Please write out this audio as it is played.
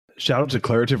Shout out to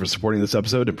Claritin for supporting this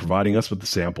episode and providing us with the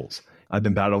samples. I've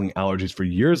been battling allergies for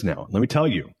years now. Let me tell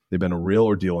you, they've been a real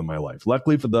ordeal in my life.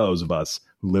 Luckily for those of us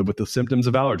who live with the symptoms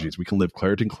of allergies, we can live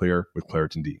Claritin Clear with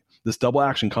Claritin D. This double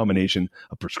action combination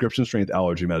of prescription strength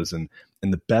allergy medicine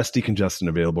and the best decongestant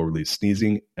available relieves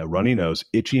sneezing, a runny nose,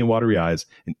 itchy and watery eyes,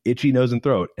 an itchy nose and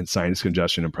throat, and sinus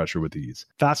congestion and pressure with ease.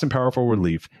 Fast and powerful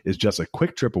relief is just a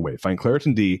quick trip away. Find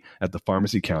Claritin D at the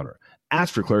pharmacy counter.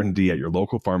 Ask for Claritin D at your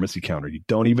local pharmacy counter. You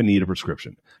don't even need a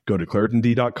prescription. Go to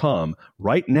ClaritinD.com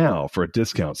right now for a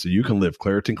discount so you can live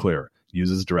Claritin Clear. Use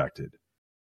as directed.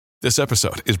 This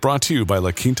episode is brought to you by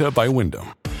La Quinta by Wyndham.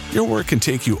 Your work can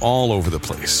take you all over the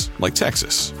place, like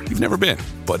Texas. You've never been,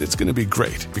 but it's going to be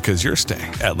great because you're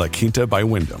staying at La Quinta by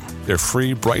Wyndham. Their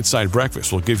free Bright Side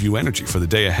breakfast will give you energy for the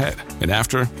day ahead. And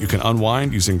after, you can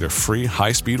unwind using their free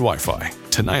high-speed Wi-Fi.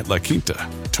 Tonight, La Quinta.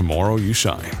 Tomorrow, you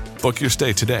shine. Book your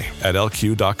stay today at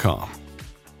LQ.com.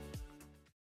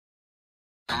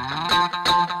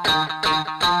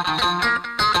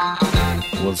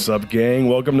 What's up, gang?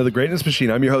 Welcome to The Greatness Machine.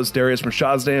 I'm your host, Darius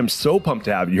Mershazde. I'm so pumped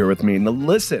to have you here with me. Now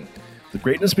listen, The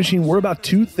Greatness Machine, we're about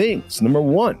two things. Number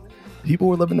one, people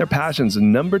who are living their passions.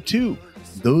 And number two,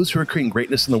 those who are creating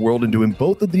greatness in the world and doing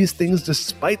both of these things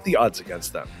despite the odds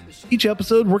against them. Each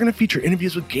episode, we're going to feature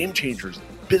interviews with game changers,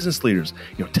 business leaders,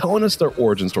 telling us their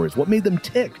origin stories, what made them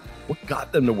tick, what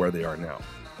got them to where they are now.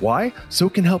 Why? So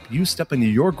it can help you step into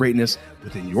your greatness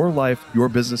within your life, your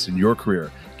business, and your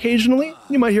career. Occasionally,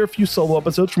 you might hear a few solo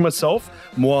episodes from myself,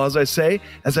 moi as I say,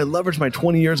 as I leverage my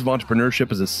 20 years of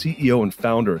entrepreneurship as a CEO and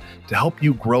founder to help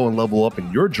you grow and level up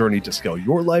in your journey to scale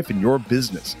your life and your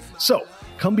business. So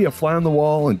come be a fly on the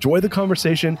wall, enjoy the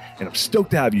conversation, and I'm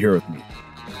stoked to have you here with me.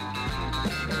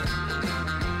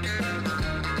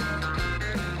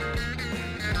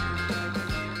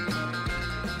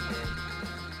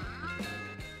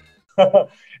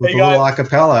 With a little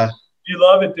acapella. You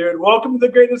love it, dude. Welcome to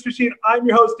The Greatness Machine. I'm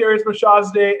your host, Darius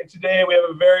Mershazde, and today we have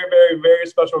a very, very, very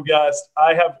special guest.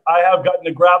 I have gotten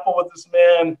to grapple with this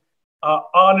man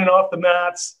on and off the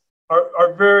mats.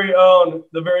 Our very own,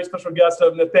 the very special guest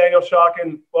of Nathanael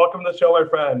Chawkin. Welcome to the show, my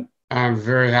friend. I'm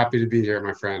very happy to be here,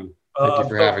 my friend. Thank you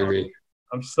for having me.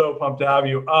 I'm so pumped to have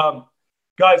you.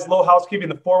 Guys, little housekeeping.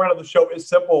 The format of the show is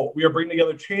simple. We are bringing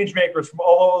together change makers from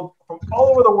all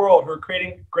over the world who are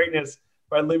creating greatness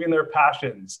by living their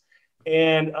passions.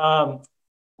 And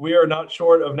we are not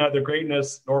short of neither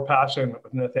greatness nor passion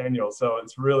with Nathanael. So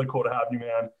it's really cool to have you,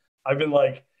 man. I've been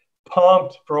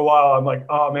pumped for a while. I'm like,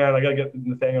 oh man, I got to get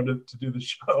Nathanael to do the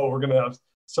show. We're going to have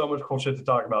so much cool shit to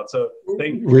talk about. So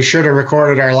thank you. We should have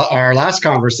recorded our last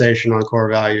conversation on core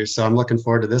values. So I'm looking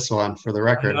forward to this one for the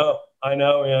record. I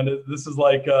know, man. This is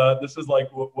like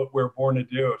what we're born to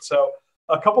do. So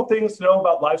a couple things to know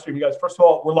about live stream, you guys. First of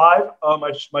all, we're live.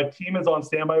 My team is on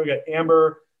standby. We got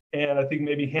Amber and I think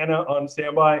maybe Hannah on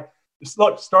standby. Just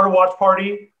start a watch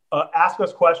party, ask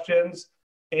us questions.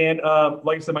 And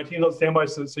like I said, my team's on standby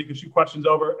so you can shoot questions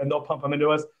over and they'll pump them into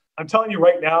us. I'm telling you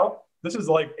right now, this is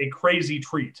like a crazy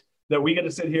treat that we get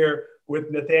to sit here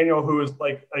with Nathanael, who is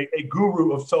like a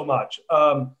guru of so much.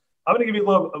 I'm going to give you a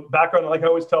little background. Like I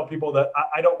always tell people that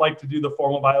I don't like to do the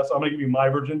formal bio, so I'm going to give you my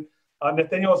version.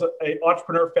 Nathanael is an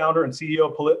entrepreneur, founder, and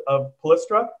CEO of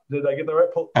Palestra. Did I get that right?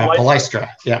 Palestra,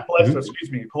 yeah. Palestra,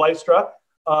 excuse me, Palestra.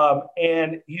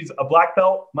 And he's a black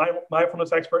belt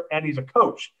mindfulness expert, and he's a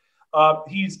coach.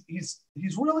 He's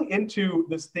really into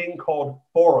this thing called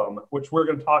Forum, which we're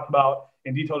going to talk about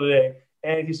in detail today.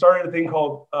 And he started a thing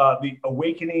called the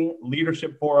Awakening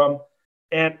Leadership Forum.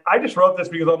 And I just wrote this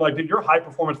because I'm like, dude, you're a high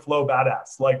performance flow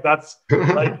badass. Like that's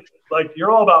like you're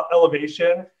all about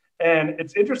elevation. And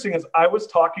it's interesting as I was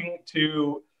talking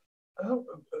to, I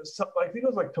think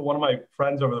it was to one of my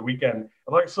friends over the weekend.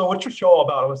 I'm like, so what's your show all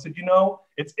about? I said,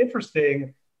 it's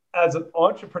interesting. As an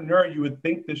entrepreneur, you would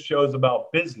think this show is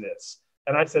about business.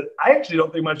 And I said, I actually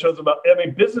don't think my show's about,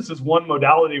 business is one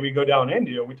modality we go down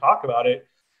into and we talk about it.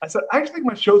 I said, I actually think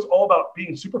my show's all about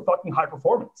being super fucking high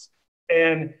performance.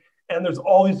 And there's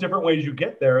all these different ways you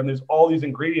get there. And there's all these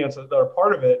ingredients that are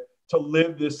part of it to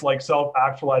live this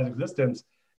self-actualized existence.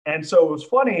 And so it was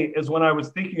funny is when I was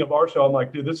thinking of our show, I'm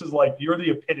like, dude, this is you're the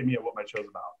epitome of what my show's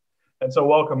about. And so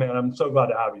welcome, man. I'm so glad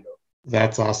to have you.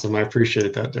 That's awesome. I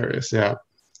appreciate that, Darius. Yeah.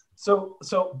 So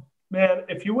man,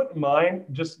 if you wouldn't mind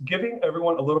just giving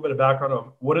everyone a little bit of background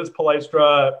of what is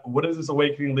Palestra, what is this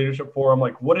Awakening Leadership Forum?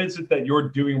 What is it that you're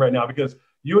doing right now? Because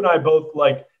you and I both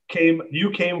you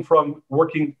came from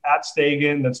working at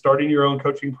Stagen, then starting your own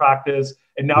coaching practice.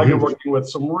 And now you're working with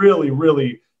some really,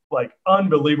 really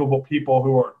unbelievable people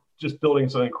who are just building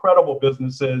some incredible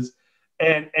businesses.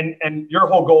 And your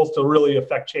whole goal is to really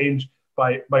affect change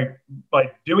by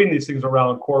doing these things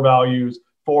around core values,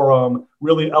 forum,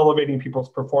 really elevating people's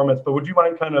performance. But would you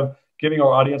mind kind of giving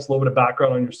our audience a little bit of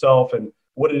background on yourself and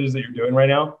what it is that you're doing right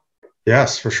now?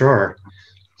 Yes, for sure.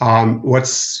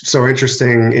 What's so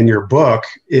interesting in your book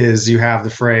is you have the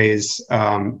phrase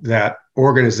that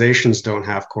organizations don't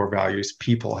have core values,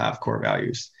 people have core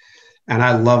values. And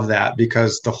I love that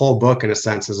because the whole book, in a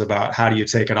sense, is about how do you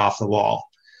take it off the wall.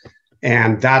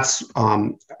 And that's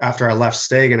after I left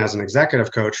Stegan as an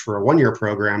executive coach for a one-year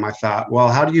program, I thought, well,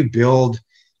 how do you build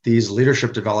these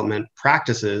leadership development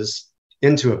practices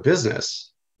into a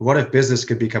business? What if business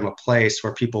could become a place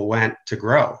where people went to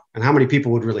grow? And how many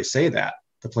people would really say that?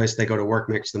 The place they go to work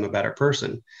makes them a better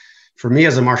person. For me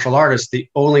as a martial artist, the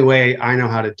only way I know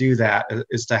how to do that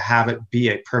is to have it be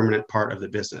a permanent part of the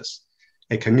business,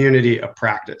 a community of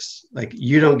practice. Like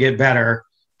you don't get better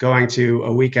going to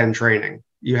a weekend training.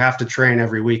 You have to train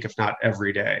every week, if not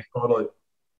every day. Totally.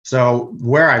 So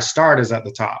where I start is at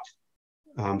the top,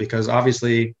 because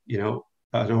obviously,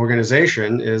 an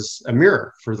organization is a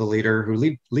mirror for the leader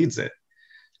who leads it.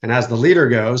 And as the leader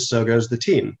goes, so goes the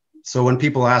team. So when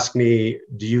people ask me,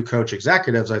 do you coach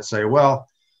executives? I'd say, well,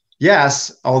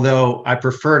 yes, although I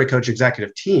prefer to coach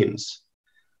executive teams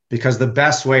because the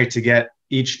best way to get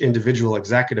each individual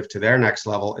executive to their next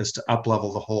level is to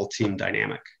up-level the whole team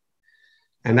dynamic.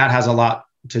 And that has a lot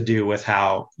to do with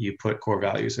how you put core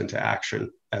values into action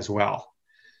as well.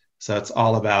 So it's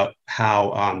all about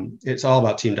it's all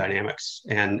about team dynamics.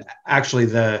 And actually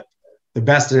the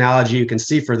best analogy you can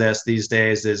see for this these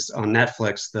days is on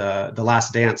Netflix, The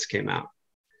Last Dance came out.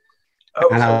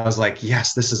 And I was like,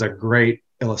 yes, this is a great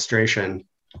illustration.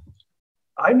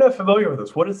 I'm not familiar with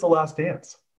this. What is The Last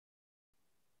Dance?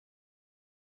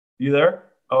 You there?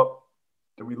 Oh,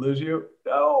 did we lose you?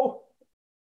 No.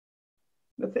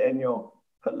 Nathanael,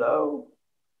 hello.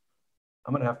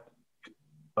 I'm gonna have to.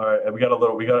 All right, we have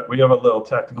a little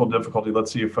technical difficulty.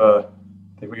 Let's see if I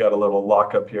think we got a little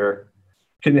lockup here.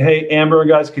 Hey, Amber and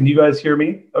guys, can you guys hear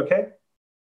me? Okay.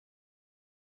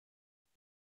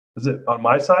 Is it on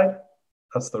my side?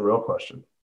 That's the real question.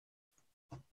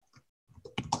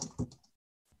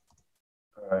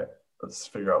 All right, let's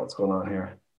figure out what's going on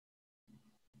here.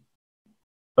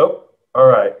 Oh, all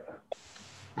right.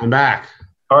 I'm back.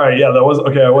 All right, yeah, that was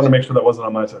okay. I wanted to make sure that wasn't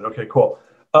on my side. Okay, cool.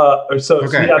 My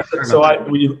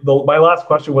last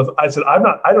question was, I said, I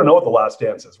don't know what The Last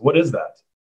Dance is. What is that?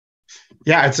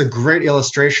 Yeah, it's a great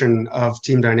illustration of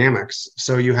team dynamics.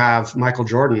 So you have Michael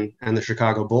Jordan and the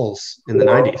Chicago Bulls in the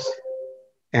 90s,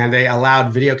 and they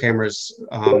allowed video cameras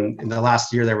in the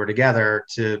last year they were together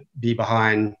to be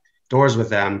behind doors with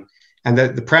them. And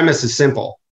the premise is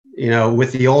simple.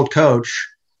 With the old coach,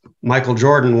 Michael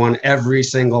Jordan won every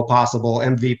single possible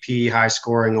MVP high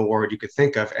scoring award you could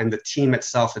think of. And the team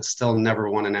itself had still never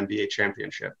won an NBA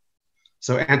championship.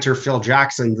 So enter Phil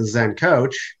Jackson, the Zen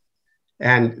coach.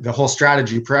 And the whole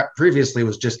strategy previously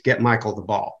was just get Michael the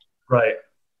ball. Right.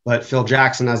 But Phil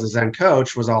Jackson as a Zen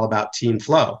coach was all about team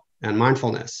flow and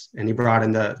mindfulness. And he brought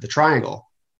in the triangle,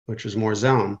 which was more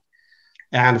zone.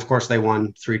 And of course, they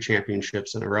won 3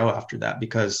 championships in a row after that,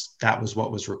 because that was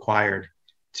what was required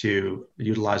to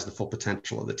utilize the full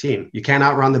potential of the team. You can't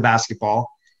outrun the basketball.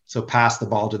 So pass the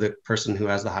ball to the person who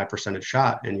has the high percentage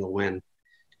shot and you'll win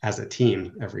as a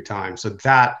team every time. So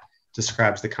that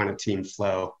describes the kind of team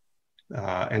flow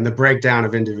and the breakdown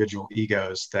of individual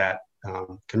egos that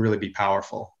can really be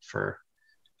powerful for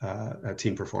a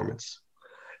team performance.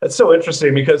 It's so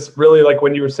interesting because really, like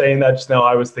when you were saying that just now,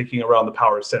 I was thinking around the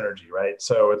power of synergy, right?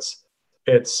 So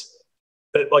it's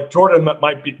like Jordan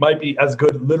might be as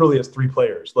good literally as 3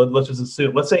 players. Let's just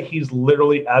assume, let's say he's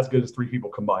literally as good as 3 people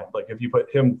combined. Like if you put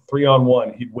him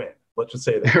 3-on-1, he'd win. Let's just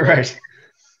say that. Right.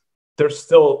 There's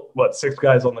still 6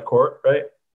 guys on the court, right?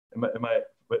 Am I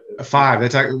 5. They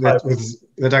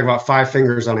talk about 5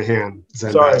 fingers on a hand.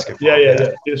 Sorry.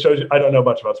 Yeah. It shows you I don't know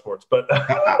much about sports, but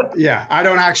yeah, I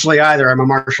don't actually either. I'm a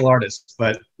martial artist,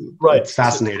 but right. It's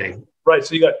fascinating. Right.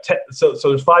 So you got so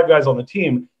there's 5 guys on the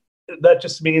team. That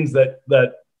just means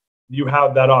that you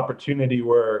have that opportunity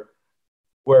where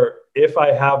if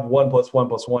I have 1 + 1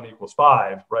 + 1 =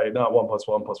 5, right? Not 1 +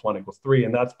 1 + 1 = 3,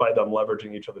 and that's by them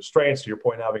leveraging each other's strengths. To your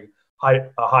point, having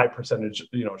a high percentage,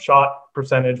 shot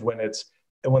percentage when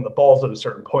the ball's at a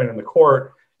certain point in the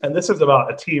court. And this is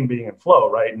about a team being in flow,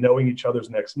 right? Knowing each other's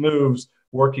next moves,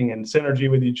 working in synergy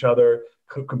with each other,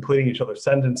 completing each other's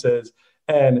sentences.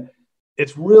 And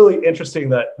it's really interesting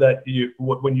that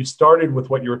when you started with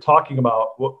what you were talking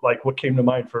about, what came to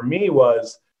mind for me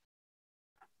was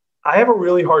I have a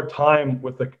really hard time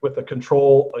with the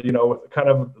control, with kind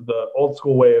of the old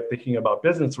school way of thinking about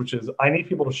business, which is I need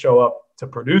people to show up to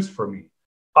produce for me.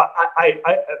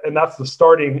 And that's the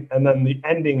starting, and then the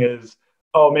ending is,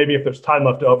 oh, maybe if there's time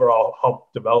left over, I'll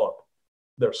help develop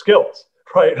their skills,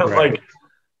 right? I'm like,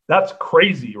 that's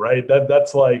crazy, right?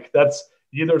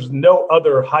 There's no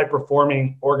other high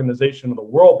performing organization in the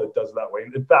world that does that way.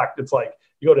 In fact, it's like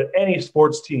you go to any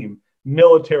sports team,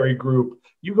 military group,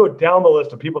 you go down the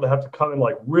list of people that have to come and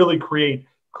like really create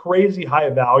crazy high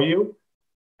value,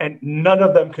 and none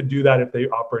of them could do that if they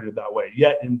operated that way.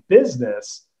 Yet in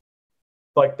business,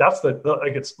 like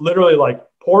it's literally like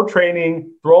poor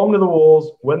training, throw them to the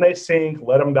wolves. When they sink,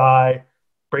 let them die,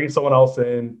 bring someone else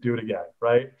in, do it again,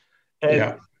 right?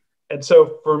 And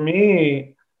so for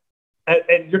me,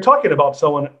 and you're talking about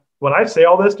someone, when I say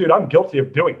all this, dude, I'm guilty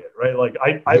of doing it, right? Like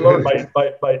I learned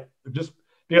by just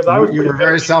because you were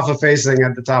very self-effacing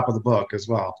at the top of the book as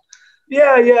well.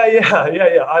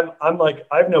 Yeah. I'm like,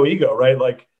 I have no ego, right?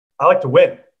 Like I like to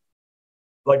win.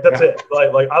 Like that's it.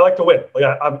 Like I like to win.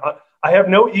 Like I have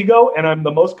no ego, and I'm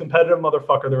the most competitive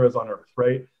motherfucker there is on earth,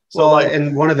 right? So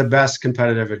and one of the best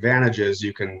competitive advantages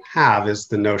you can have is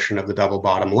the notion of the double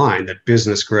bottom line, that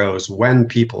business grows when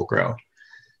people grow,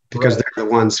 because they're the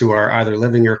ones who are either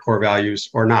living your core values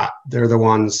or not. They're the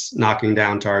ones knocking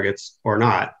down targets or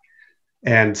not.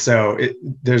 And so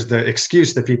there's the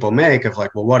excuse that people make of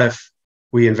like, well, what if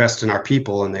we invest in our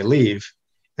people and they leave?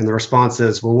 And the response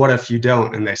is, well, what if you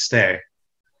don't and they stay?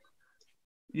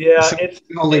 Yeah, so it's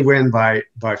only win by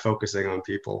focusing on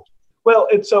people. Well,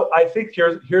 and so I think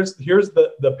here's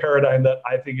the paradigm that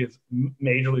I think is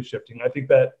majorly shifting. I think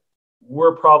that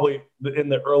we're probably in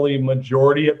the early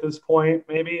majority at this point.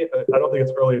 Maybe I don't think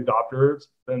it's early adopters.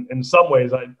 And in some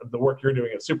ways, the work you're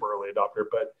doing is super early adopter,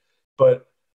 but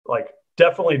like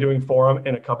definitely doing forum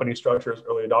in a company structure is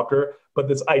early adopter. But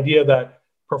this idea that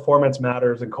performance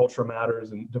matters and culture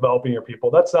matters and developing your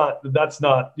people, that's not that's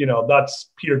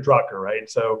Peter Drucker, right?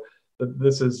 So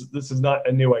this is not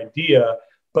a new idea.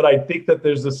 But I think that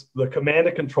there's the command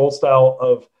and control style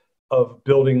of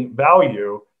building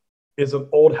value is an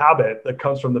old habit that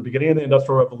comes from the beginning of the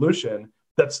Industrial Revolution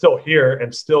that's still here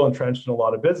and still entrenched in a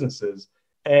lot of businesses.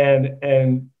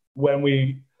 And when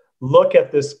we look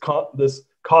at this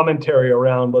commentary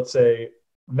around, let's say,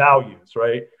 values,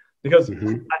 right? Because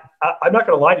I'm not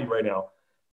going to lie to you right now,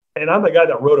 and I'm the guy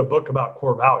that wrote a book about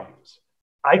core values.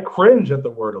 I cringe at the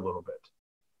word a little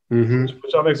bit,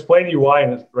 which I'm explaining to you why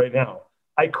right now.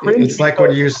 I cringe. It's like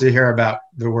when you used to hear about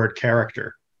the word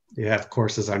character. You have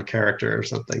courses on character or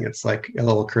something. It's like a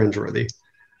little cringeworthy.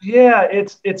 Yeah,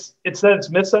 it's that it's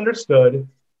misunderstood.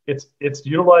 It's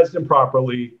utilized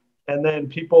improperly, and then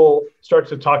people start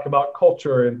to talk about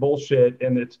culture and bullshit.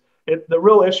 And the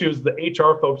real issue is the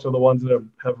HR folks are the ones that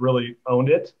have really owned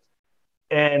it,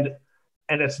 and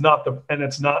it's not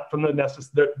from the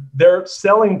necessary. Their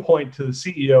selling point to the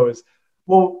CEO is,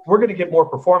 well, we're going to get more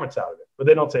performance out of it, but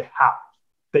they don't say how.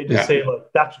 They just say,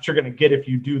 look, that's what you're going to get if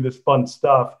you do this fun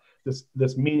stuff,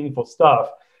 this meaningful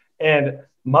stuff. And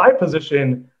my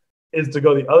position is to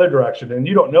go the other direction. And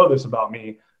you don't know this about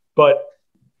me, but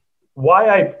why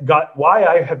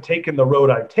I have taken the road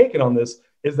I've taken on this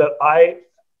is that I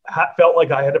felt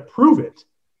like I had to prove it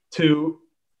to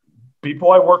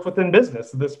people I worked with in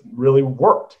business that this really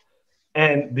worked.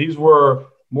 And these were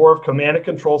more of command and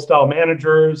control style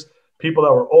managers, people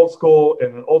that were old school in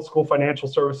an old school financial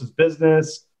services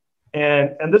business.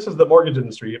 And this is the mortgage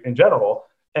industry in general.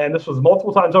 And this was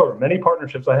multiple times over. Many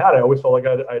partnerships I always felt like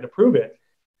I had to prove it.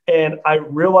 And I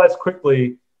realized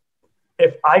quickly,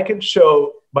 if I can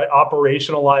show by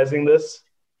operationalizing this,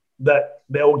 that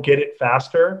they'll get it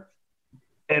faster.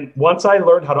 And once I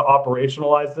learned how to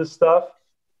operationalize this stuff,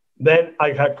 then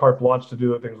I had carte blanche to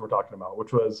do the things we're talking about,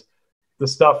 which was the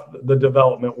stuff, the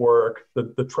development work,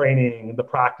 the training, the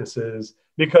practices,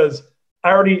 because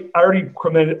I already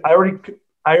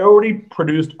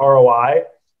produced ROI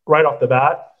right off the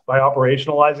bat by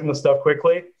operationalizing the stuff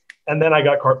quickly. And then I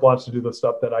got carte blanche to do the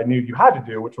stuff that I knew you had to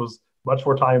do, which was much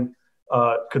more time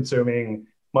consuming,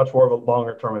 much more of a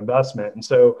longer term investment. And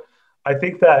so I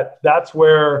think that that's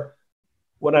where,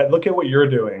 when I look at what you're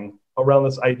doing around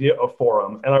this idea of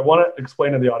forum, and I want to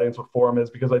explain to the audience what forum is,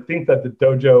 because I think that the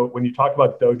dojo, when you talk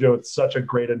about dojo, it's such a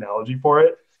great analogy for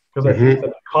it. Because I think that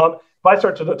if I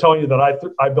start telling you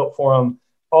that I built forum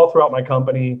all throughout my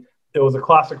company, it was a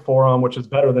classic forum, which is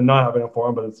better than not having a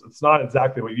forum, but it's not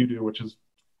exactly what you do, which is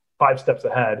 5 steps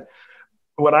ahead.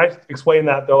 When I explain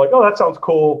that, they're like, "Oh, that sounds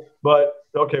cool, but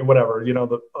okay, whatever."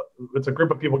 It's a group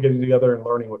of people getting together and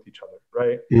learning with each other,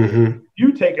 right?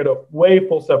 You take it a way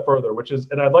full step further, which is,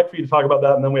 and I'd like for you to talk about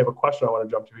that, and then we have a question I want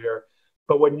to jump to here.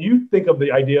 But when you think of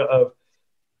the idea of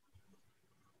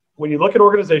when you look at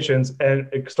organizations, and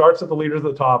it starts at the leaders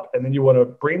at the top, and then you want to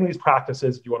bring these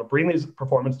practices, you want to bring these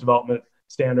performance development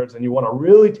standards, and you want to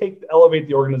really elevate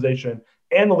the organization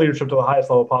and the leadership to the highest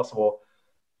level possible.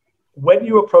 When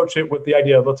you approach it with the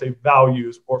idea of, let's say,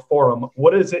 values or forum,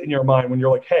 what is it in your mind when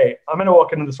you're like, hey, I'm going to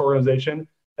walk into this organization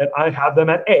and I have them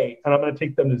at A and I'm going to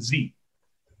take them to Z?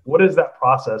 What is that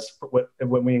process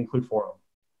when we include forum?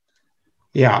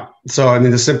 Yeah. So, I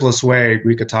mean, the simplest way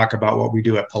we could talk about what we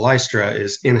do at Polystra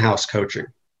is in-house coaching.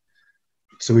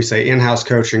 So we say in-house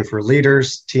coaching for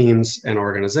leaders, teams, and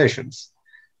organizations,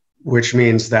 which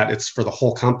means that it's for the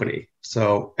whole company.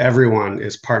 So everyone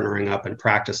is partnering up and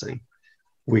practicing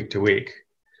week to week.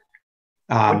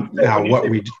 Can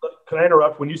I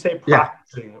interrupt? When you say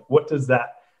practicing, what does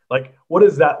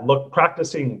that look?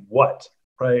 Practicing what,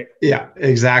 right? Yeah,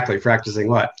 exactly. Practicing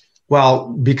what? Well,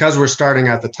 because we're starting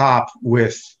at the top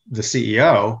with the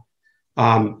CEO,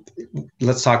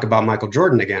 let's talk about Michael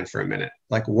Jordan again for a minute.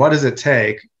 Like, what does it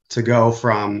take to go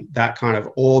from that kind of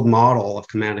old model of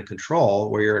command and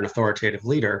control, where you're an authoritative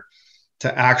leader,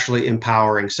 to actually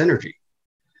empowering synergy?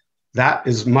 That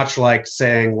is much like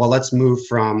saying, well, let's move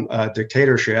from a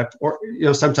dictatorship, or,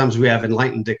 sometimes we have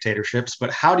enlightened dictatorships,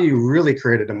 but how do you really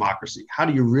create a democracy? How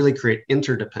do you really create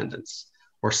interdependence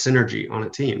or synergy on a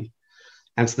team?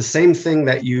 And it's the same thing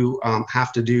that you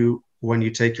have to do when you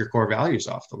take your core values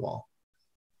off the wall.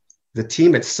 The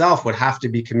team itself would have to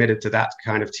be committed to that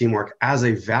kind of teamwork as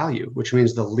a value, which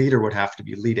means the leader would have to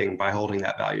be leading by holding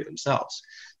that value themselves.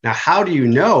 Now, how do you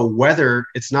know whether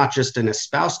it's not just an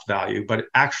espoused value, but it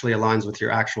actually aligns with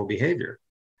your actual behavior?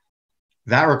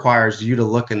 That requires you to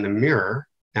look in the mirror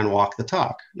and walk the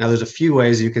talk. Now, there's a few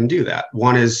ways you can do that.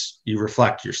 One is you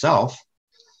reflect yourself,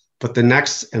 but the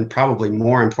next and probably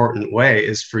more important way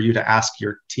is for you to ask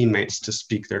your teammates to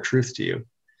speak their truth to you.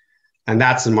 And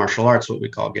that's in martial arts what we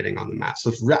call getting on the mat.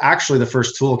 So actually the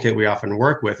first toolkit we often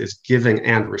work with is giving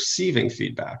and receiving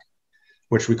feedback,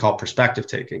 which we call perspective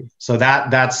taking. So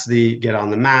that's the get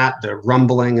on the mat, the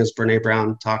rumbling, as Brene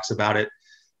Brown talks about it,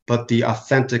 but the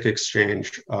authentic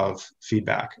exchange of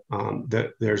feedback.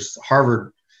 There's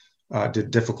Harvard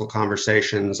did difficult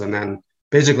conversations, and then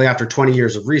basically after 20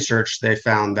 years of research, they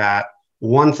found that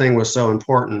one thing was so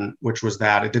important, which was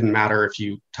that it didn't matter if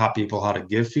you taught people how to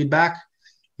give feedback,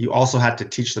 you also had to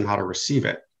teach them how to receive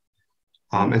it.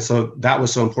 And so that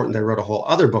was so important. They wrote a whole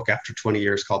other book after 20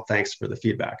 years called Thanks for the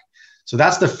Feedback. So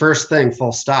that's the first thing,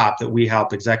 full stop, that we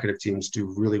help executive teams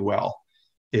do really well,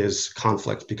 is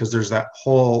conflict, because there's that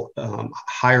whole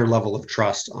higher level of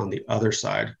trust on the other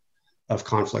side of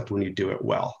conflict when you do it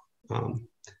well.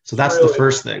 So that's really, the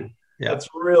first thing. Yeah. That's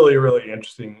really, really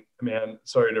interesting, man.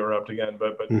 Sorry to interrupt again,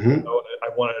 but I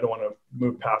don't want to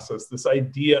move past this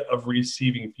idea of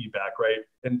receiving feedback, right?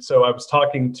 And so I was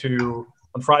talking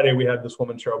on Friday, we had this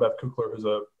woman, Cheryl Beth Kukler, who's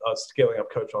a scaling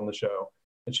up coach on the show,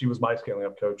 and she was my scaling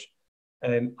up coach.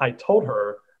 And I told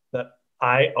her that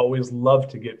I always love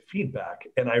to get feedback.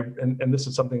 And this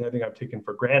is something I think I've taken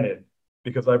for granted,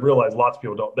 because I've realized lots of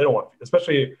people don't want,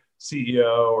 especially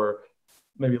CEO or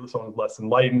maybe someone who's less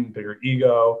enlightened, bigger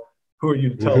ego. Who are you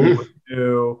to tell me what to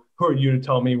do? Who are you to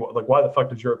tell me why the fuck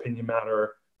does your opinion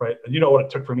matter? Right? You know what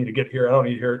it took for me to get here. I don't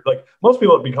need to hear, most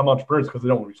people that become entrepreneurs because they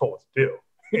don't want to be told what to do.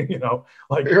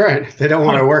 You're right. They don't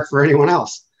want to work for anyone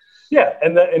else. Yeah.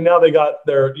 And now they got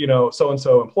their,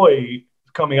 so-and-so employee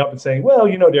coming up and saying, well,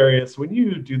 Darius, when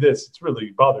you do this, it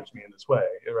really bothers me in this way.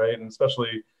 Right. And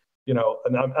especially, and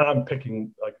I'm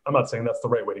picking, I'm not saying that's the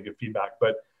right way to give feedback,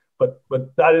 but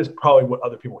that is probably what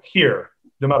other people hear,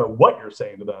 no matter what you're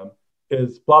saying to them,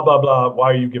 is blah, blah, blah.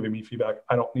 Why are you giving me feedback?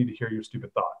 I don't need to hear your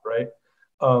stupid thought. Right.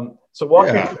 So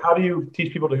walk me through, how do you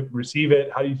teach people to receive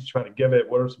it? How do you teach them how to give it?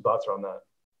 What are some thoughts around that?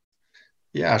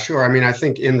 Yeah, sure. I mean, I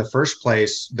think in the first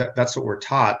place, that's what we're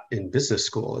taught in business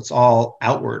school. It's all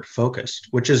outward focused,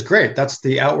 which is great. That's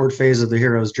the outward phase of the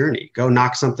hero's journey. Go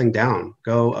knock something down,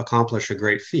 go accomplish a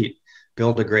great feat,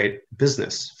 build a great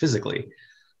business physically.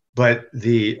 But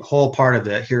the whole part of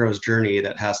the hero's journey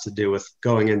that has to do with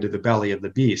going into the belly of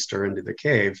the beast or into the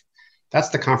cave, that's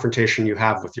the confrontation you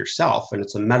have with yourself. And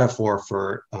it's a metaphor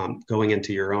for going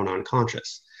into your own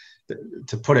unconscious.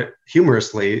 To put it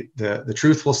humorously, the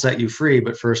truth will set you free,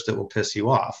 but first it will piss you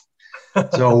off.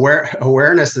 So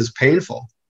awareness is painful.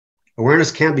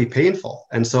 Awareness can be painful.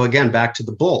 And so again, back to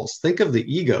the Bulls, think of the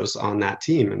egos on that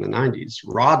team in the 90s,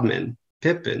 Rodman,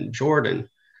 Pippen, Jordan,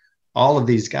 all of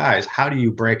these guys. How do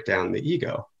you break down the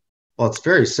ego? Well, it's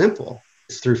very simple.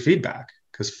 It's through feedback,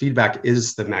 because feedback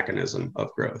is the mechanism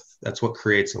of growth. That's what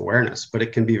creates awareness, but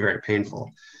it can be very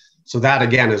painful. So that,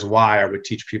 again, is why I would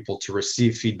teach people to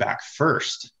receive feedback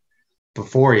first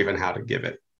before even how to give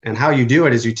it. And how you do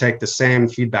it is you take the same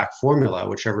feedback formula,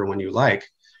 whichever one you like.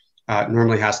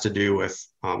 Normally has to do with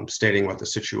stating what the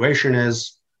situation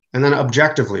is, and then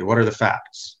objectively, what are the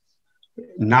facts?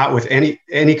 Not with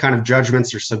any kind of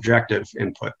judgments or subjective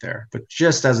input there, but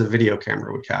just as a video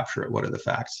camera would capture it, what are the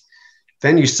facts?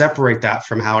 Then you separate that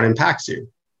from how it impacts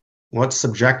you. What's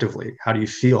subjectively? How do you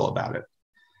feel about it?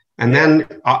 And then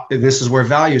this is where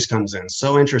values comes in.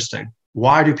 So interesting.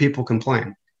 Why do people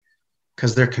complain?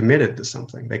 Because they're committed to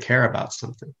something. They care about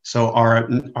something. So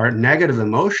our negative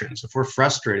emotions, if we're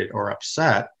frustrated or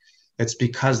upset, it's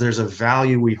because there's a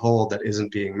value we hold that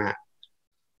isn't being met.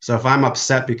 So if I'm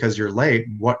upset because you're late,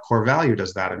 what core value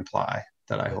does that imply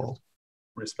that I hold?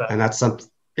 Respect. And that's something,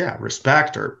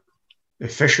 respect or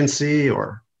efficiency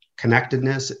or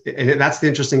connectedness. And that's the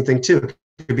interesting thing too. It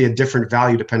could be a different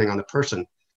value depending on the person,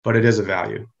 but it is a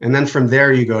value. And then from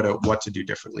there, you go to what to do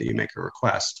differently. You make a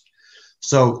request.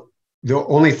 So the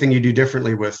only thing you do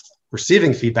differently with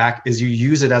receiving feedback is you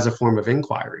use it as a form of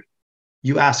inquiry.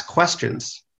 You ask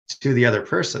questions to the other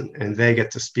person and they get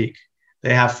to speak.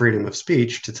 They have freedom of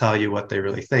speech to tell you what they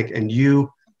really think, and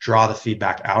you draw the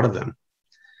feedback out of them.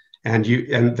 And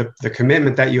the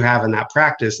commitment that you have in that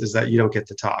practice is that you don't get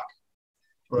to talk.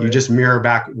 Right. You just mirror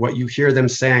back what you hear them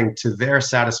saying to their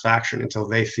satisfaction until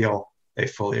they feel they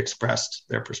fully expressed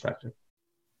their perspective.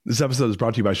 This episode is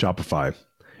brought to you by Shopify.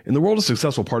 In the world of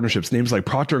successful partnerships, names like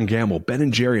Procter & Gamble,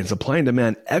 Ben & Jerry, and Supply and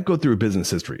Demand echo through business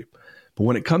history. But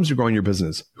when it comes to growing your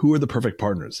business, who are the perfect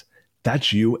partners?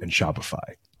 That's you and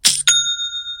Shopify.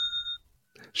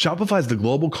 Shopify is the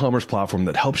global commerce platform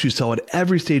that helps you sell at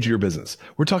every stage of your business.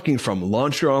 We're talking from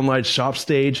launch your online shop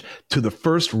stage to the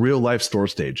first real life store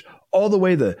stage, all the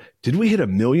way to, did we hit $1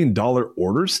 million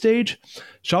order stage?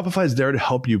 Shopify is there to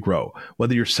help you grow.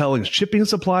 Whether you're selling shipping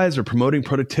supplies or promoting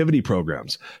productivity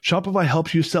programs, Shopify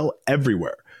helps you sell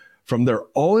everywhere. From their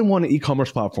all-in-one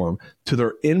e-commerce platform to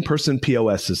their in-person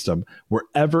POS system,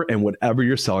 wherever and whatever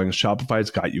you're selling, Shopify's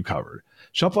got you covered.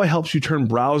 Shopify helps you turn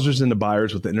browsers into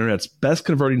buyers with the internet's best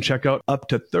converting checkout, up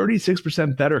to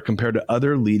 36% better compared to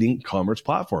other leading commerce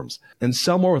platforms. And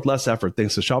sell more with less effort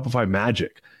thanks to Shopify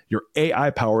Magic, your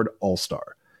AI-powered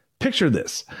all-star. Picture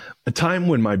this, a time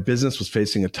when my business was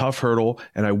facing a tough hurdle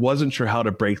and I wasn't sure how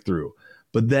to break through.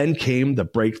 But then came the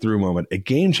breakthrough moment, a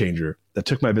game changer that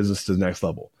took my business to the next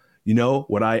level. You know,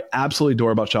 what I absolutely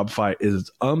adore about Shopify is its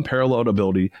unparalleled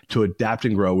ability to adapt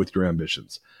and grow with your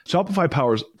ambitions. Shopify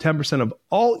powers 10% of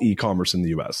all e-commerce in the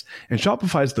US, and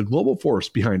Shopify is the global force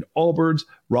behind Allbirds,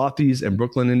 Rothy's, and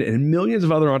Brooklinen, and millions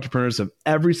of other entrepreneurs of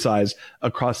every size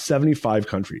across 75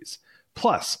 countries.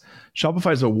 Plus,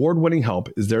 Shopify's award-winning help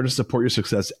is there to support your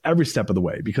success every step of the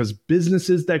way, because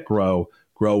businesses that grow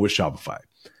with Shopify.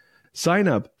 Sign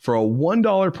up for a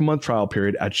 $1 per month trial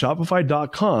period at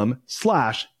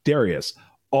shopify.com/Darius,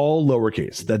 all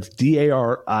lowercase. That's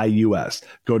Darius.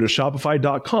 Go to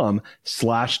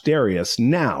shopify.com/Darius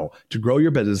now to grow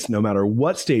your business no matter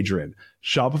what stage you're in.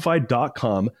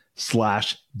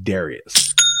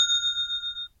 Shopify.com/Darius.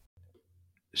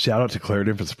 Shout out to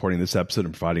Claritin for supporting this episode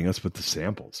and providing us with the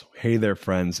samples. Hey there,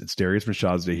 friends. It's Darius from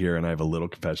Shazda here, and I have a little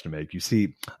confession to make. You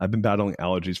see, I've been battling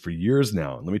allergies for years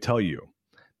now, and let me tell you,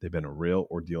 they've been a real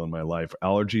ordeal in my life.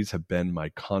 Allergies have been my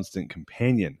constant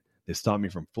companion. They stop me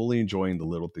from fully enjoying the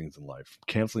little things in life,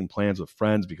 canceling plans with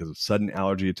friends because of sudden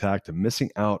allergy attack to missing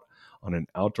out on an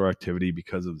outdoor activity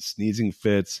because of the sneezing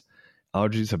fits.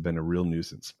 Allergies have been a real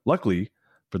nuisance. Luckily,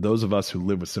 for those of us who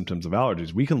live with symptoms of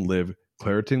allergies, we can live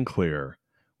Claritin Clear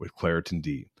with Claritin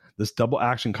D. This double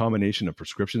action combination of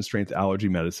prescription strength allergy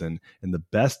medicine and the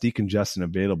best decongestant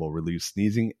available relieves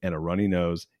sneezing and a runny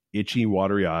nose, itchy,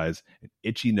 watery eyes, an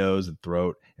itchy nose and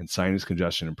throat, and sinus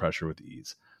congestion and pressure with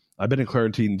ease. I've been a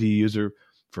Claritin D user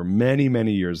for many,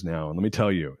 many years now, and let me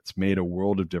tell you, it's made a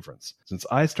world of difference. Since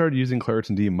I started using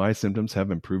Claritin D, my symptoms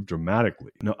have improved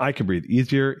dramatically. Now I can breathe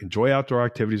easier, enjoy outdoor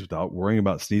activities without worrying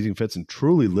about sneezing fits, and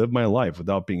truly live my life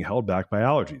without being held back by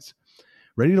allergies.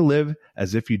 Ready to live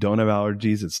as if you don't have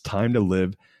allergies? It's time to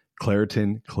live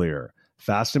Claritin Clear.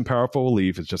 Fast and powerful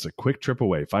relief is just a quick trip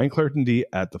away. Find Claritin D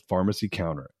at the pharmacy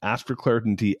counter. Ask for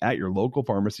Claritin D at your local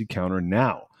pharmacy counter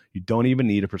now. You don't even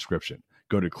need a prescription.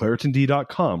 Go to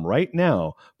ClaritinD.com right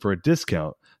now for a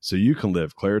discount so you can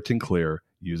live Claritin Clear.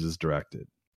 Use as directed.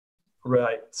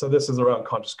 Right. So this is around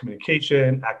conscious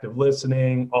communication, active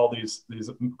listening, all these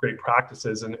great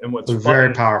practices. And what's a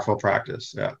very powerful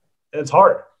practice. Yeah. It's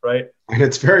hard, right? And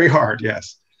it's very hard.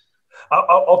 Yes.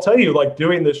 I'll tell you, like,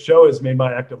 doing this show has made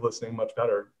my active listening much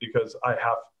better because I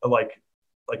have I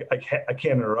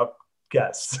can't interrupt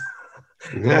guests.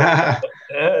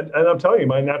 and I'm telling you,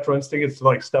 my natural instinct is to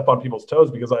like step on people's toes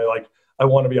because I I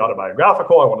want to be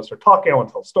autobiographical. I want to start talking. I want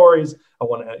to tell stories. I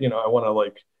want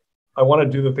to, I want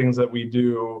to do the things that we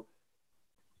do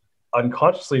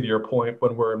unconsciously, to your point,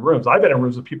 when we're in rooms. I've been in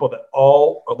rooms with people that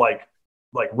all are like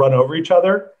run over each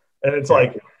other. And it's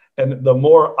and the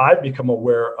more I've become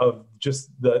aware of just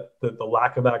the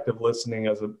lack of active listening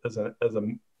as a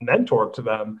mentor to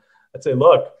them, I'd say,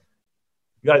 look,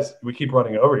 you guys, we keep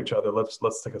running over each other.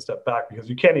 Let's take a step back, because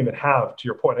you can't even have, to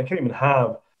your point, I can't even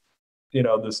have,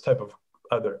 this type of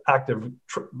either active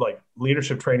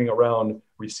leadership training around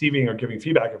receiving or giving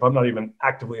feedback if I'm not even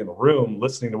actively in the room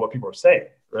listening to what people are saying,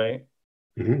 right?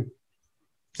 Mm-hmm.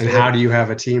 And how do you have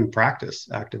a team practice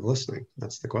active listening?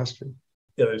 That's the question.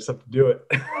 Yeah, they just have to do it.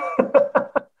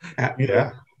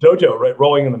 Yeah. Dojo, right?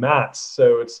 Rolling in the mats.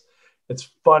 So it's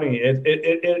funny.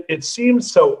 It seems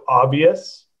so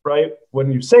obvious, right? When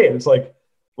you say it, it's like,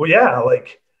 well, yeah,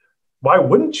 like, why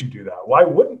wouldn't you do that? Why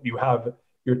wouldn't you have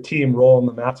your team roll on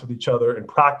the mats with each other and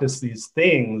practice these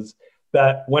things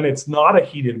that when it's not a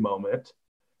heated moment,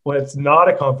 when it's not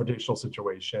a confrontational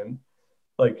situation,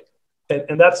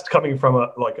 and that's coming from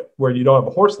where you don't have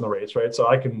a horse in the race, right? So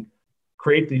I can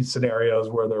create these scenarios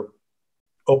where they're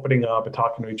opening up and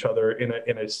talking to each other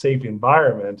in a safe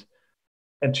environment.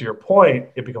 And to your point,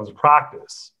 it becomes a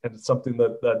practice. And it's something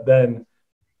that then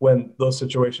when those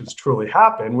situations truly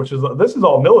happen, this is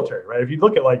all military, right? If you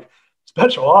look at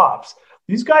special ops,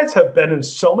 these guys have been in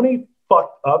so many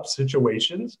fucked up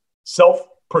situations,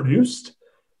 self-produced,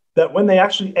 that when they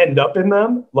actually end up in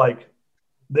them,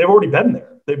 they've already been there.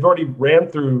 They've already ran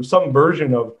through some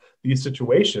version of these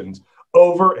situations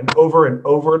over and over and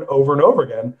over and over and over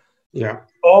again. Yeah.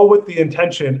 All with the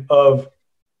intention of,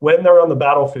 when they're on the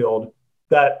battlefield,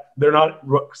 that they're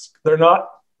not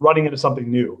running into something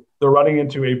new. They're running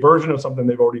into a version of something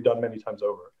they've already done many times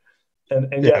over.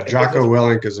 And Jocko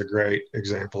Willink is a great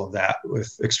example of that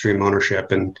with extreme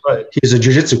ownership. And right. He's a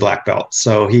jiu-jitsu black belt.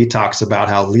 So he talks about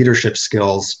how leadership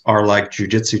skills are like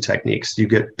jiu-jitsu techniques. You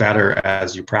get better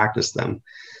as you practice them.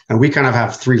 And we kind of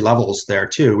have 3 levels there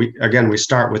too. We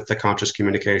start with the conscious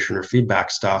communication or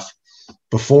feedback stuff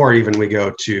before even we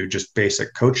go to just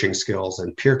basic coaching skills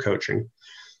and peer coaching.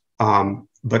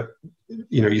 But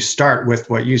you start with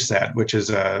what you said, which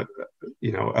is a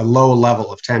low level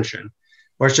of tension,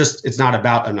 where it's not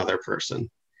about another person.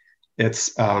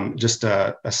 It's just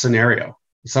a scenario,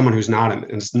 someone who's not in,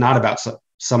 and it's not about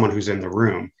someone who's in the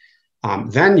room.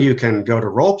 Then you can go to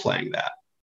role playing that,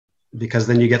 because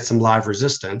then you get some live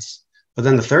resistance. But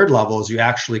then the third level is you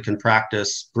actually can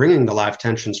practice bringing the live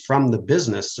tensions from the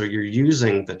business. So you're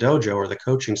using the dojo or the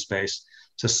coaching space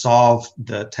to solve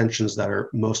the tensions that are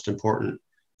most important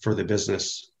for the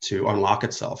business to unlock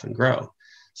itself and grow.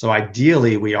 So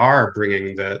ideally, we are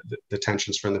bringing the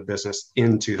tensions from the business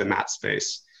into the mat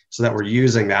space, so that we're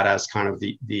using that as kind of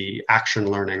the action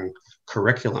learning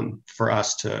curriculum for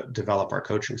us to develop our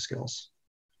coaching skills.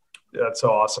 That's so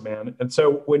awesome, man. And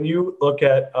so when you look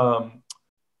at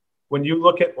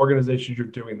organizations you're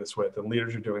doing this with and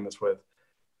leaders you're doing this with,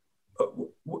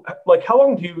 how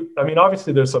long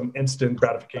obviously there's some instant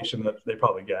gratification that they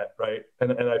probably get, right?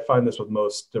 And I find this with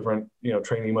most different,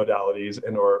 training modalities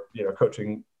or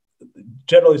coaching.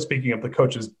 Generally speaking, if the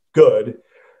coach is good,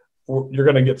 you're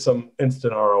going to get some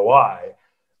instant ROI.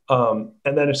 And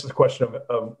then it's just a question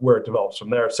of where it develops from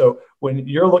there. So when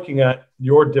you're looking at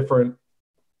your different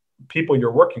people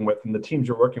you're working with and the teams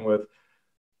you're working with,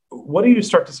 what do you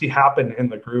start to see happen in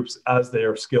the groups as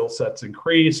their skill sets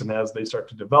increase and as they start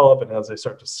to develop and as they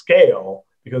start to scale?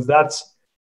 Because that's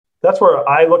where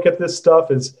I look at this stuff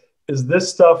is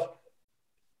this stuff,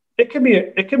 it can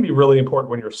be really important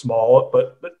when you're small,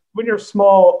 but when you're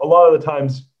small, a lot of the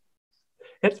times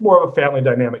it's more of a family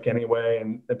dynamic anyway.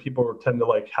 And people tend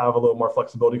to have a little more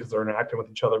flexibility because they're interacting with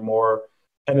each other more.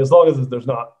 And as long as there's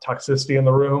not toxicity in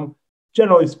the room,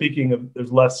 generally speaking,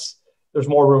 there's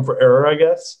more room for error, I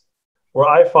guess. Where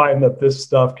I find that this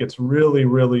stuff gets really,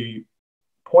 really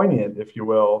poignant, if you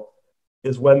will,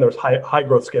 is when there's high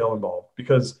growth scale involved,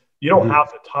 because you don't have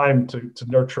the time to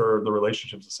nurture the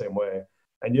relationships the same way.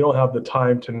 And you don't have the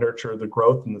time to nurture the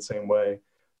growth in the same way.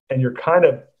 And you're kind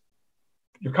of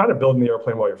building the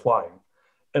airplane while you're flying.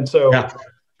 And so,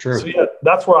 true. So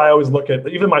that's where I always look at,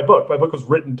 even my book was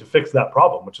written to fix that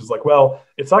problem, which is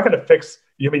it's not going to fix,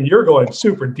 you're going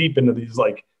super deep into these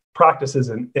practices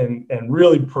and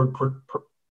really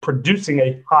producing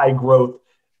a high growth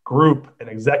group and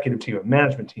executive team and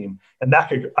management team. And I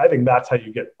think that's how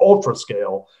you get ultra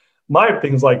scale. My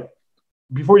thing's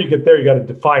before you get there, you got to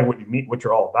define what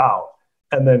you're all about.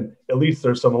 And then at least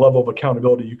there's some level of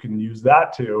accountability you can use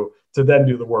that to then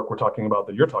do the work we're talking about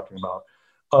that you're talking about.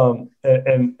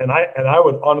 And I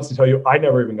would honestly tell you, I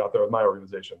never even got there with my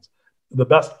organizations. the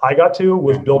best I got to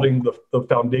was building the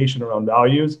foundation around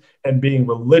values and being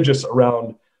religious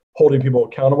around holding people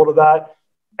accountable to that.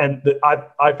 And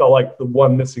I felt like the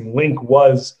one missing link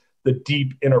was the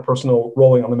deep interpersonal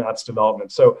rolling on the mats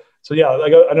development. So yeah,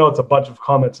 I know it's a bunch of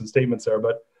comments and statements there,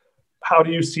 but how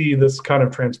do you see this kind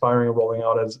of transpiring and rolling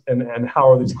out and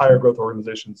how are these higher growth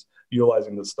organizations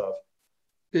utilizing this stuff?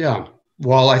 Yeah.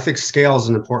 Well, I think scale is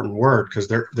an important word because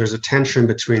there's a tension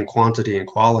between quantity and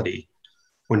quality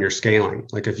when you're scaling.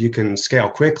 Like if you can scale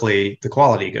quickly, the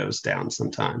quality goes down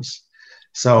sometimes.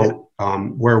 So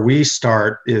where we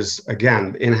start is,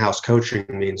 again, in-house coaching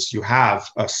means you have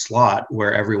a slot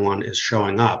where everyone is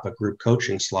showing up, a group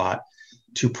coaching slot,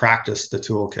 to practice the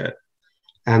toolkit.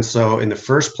 And so in the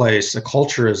first place, a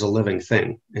culture is a living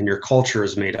thing, and your culture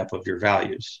is made up of your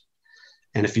values.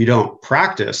 And if you don't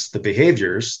practice the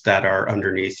behaviors that are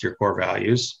underneath your core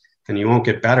values, then you won't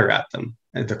get better at them.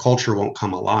 And the culture won't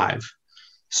come alive.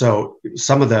 So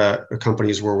some of the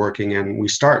companies we're working in, we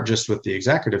start just with the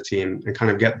executive team and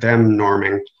kind of get them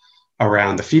norming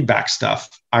around the feedback stuff.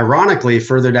 Ironically,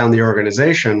 further down the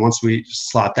organization, once we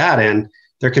slot that in,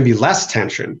 there can be less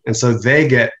tension. And so they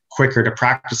get quicker to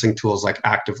practicing tools like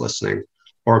active listening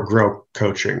or grow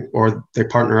coaching, or they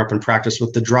partner up and practice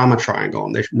with the drama triangle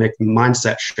and they make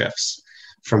mindset shifts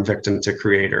from victim to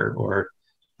creator, or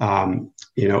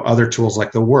other tools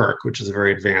like the work, which is a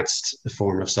very advanced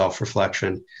form of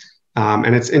self-reflection.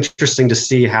 And it's interesting to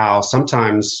see how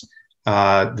sometimes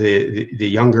the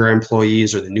younger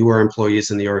employees or the newer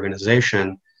employees in the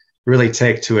organization really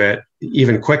take to it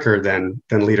even quicker than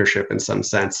leadership in some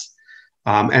sense.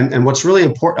 And what's really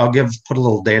important, I'll put a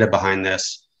little data behind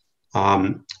this.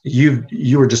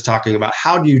 You were just talking about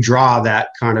how do you draw that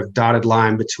kind of dotted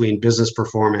line between business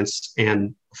performance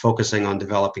and focusing on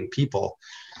developing people.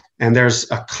 And there's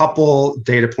a couple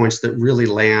data points that really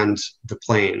land the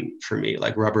plane for me,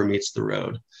 like rubber meets the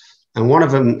road. And one of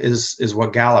them is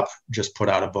what Gallup just put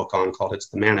out a book on called It's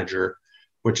the Manager,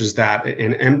 which is that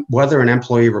whether an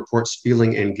employee reports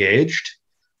feeling engaged,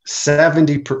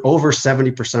 over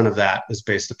 70% of that is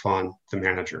based upon the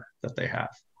manager that they have.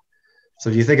 So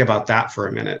if you think about that for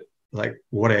a minute, like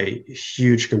what a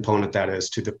huge component that is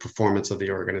to the performance of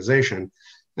the organization.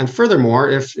 And furthermore,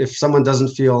 if someone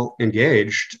doesn't feel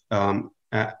engaged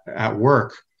at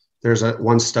work, there's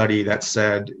one study that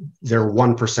said they're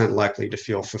 1% likely to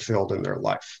feel fulfilled in their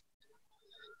life.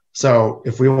 So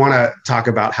if we want to talk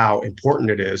about how important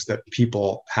it is that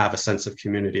people have a sense of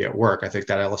community at work, I think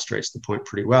that illustrates the point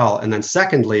pretty well. And then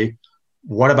secondly,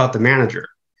 what about the manager?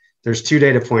 There's two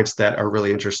data points that are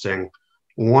really interesting.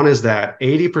 One is that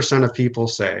 80% of people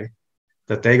say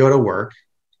that they go to work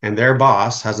and their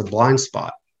boss has a blind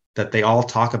spot that they all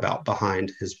talk about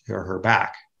behind his or her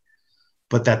back,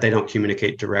 but that they don't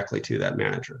communicate directly to that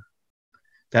manager.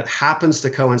 That happens to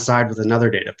coincide with another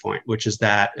data point, which is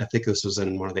that, I think this was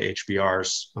in one of the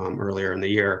HBRs earlier in the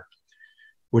year,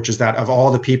 which is that of all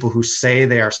the people who say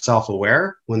they are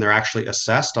self-aware, when they're actually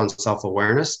assessed on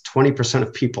self-awareness, 20%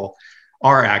 of people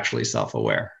are actually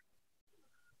self-aware.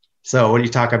 So when you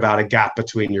talk about a gap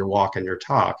between your walk and your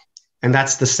talk, and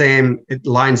that's the same, it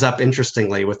lines up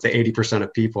interestingly with the 80%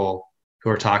 of people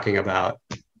who are talking about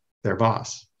their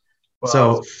boss. Wow.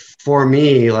 So for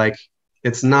me, like,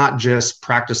 it's not just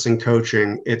practicing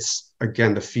coaching, it's,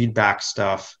 again, the feedback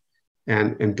stuff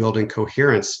and building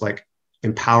coherence, like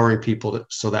empowering people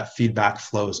so that feedback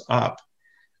flows up.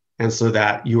 And so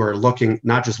that you are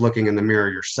not just looking in the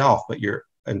mirror yourself, but you're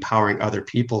empowering other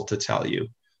people to tell you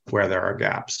where there are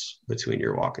gaps between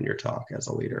your walk and your talk as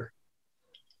a leader.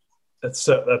 I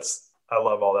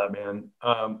love all that, man.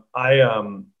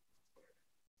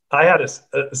 I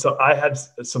had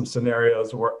some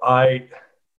scenarios where I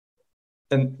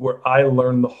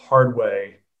learned the hard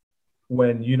way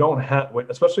when you don't have,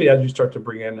 especially as you start to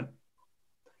bring in, I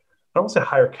don't want to say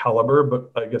higher caliber,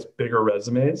 but I guess bigger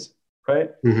resumes,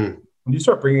 right? Mm-hmm. When you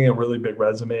start bringing in really big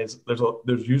resumes,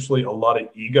 there's usually a lot of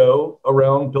ego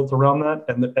built around that,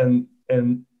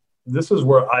 and this is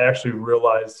where I actually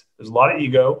realized there's a lot of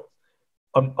ego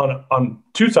on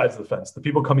two sides of the fence: the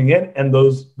people coming in and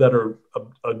those that are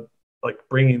like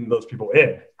bringing those people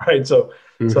in, right? So,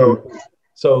 mm-hmm.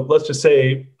 So let's just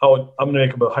say, I'm going to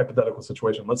make up a hypothetical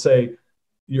situation. Let's say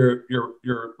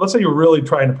let's say you're really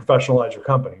trying to professionalize your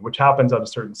company, which happens at a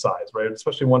certain size, right?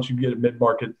 Especially once you get a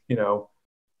mid-market,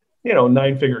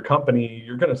 9-figure company,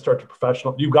 you're going to start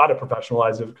to you've got to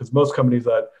professionalize it, because most companies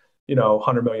that,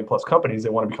 100 million plus companies, they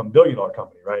want to become $1 billion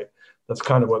company, right? That's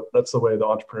the way the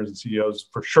entrepreneurs and CEOs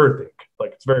for sure think.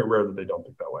 Like, it's very rare that they don't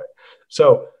think that way.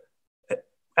 So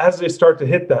as they start to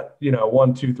hit that, $100,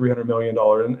 $200, $300 million,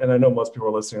 and I know most people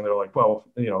are listening, they're like, well,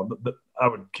 I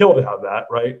would kill to have that,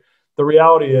 right? the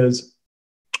reality is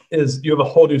you have a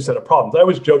whole new set of problems. I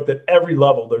always joke that every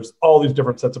level, there's all these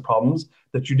different sets of problems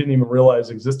that you didn't even realize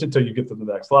existed until you get to the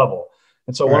next level.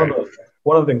 And so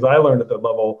one of the things I learned at that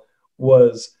level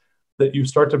was that you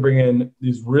start to bring in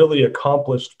these really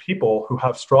accomplished people who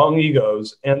have strong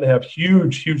egos and they have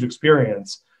huge, huge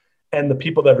experience. And the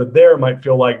people that are there might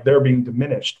feel like they're being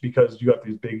diminished because you have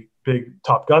these big, big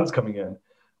top guns coming in.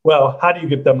 Well, how do you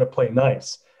get them to play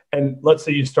nice? And let's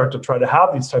say you start to try to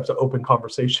have these types of open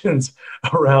conversations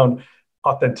around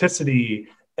authenticity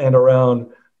and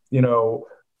around,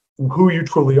 who you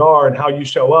truly are and how you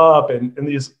show up. And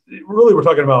these, really, we're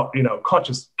talking about,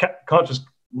 conscious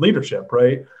leadership,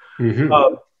 right? Mm-hmm.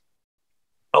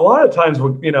 A lot of times,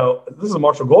 this is a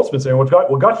Marshall Goldsmith saying, what got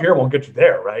you here won't get you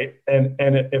there, right? And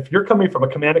if you're coming from a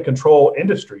command and control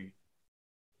industry,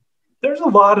 there's a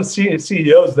lot of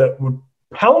CEOs that would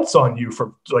pounce on you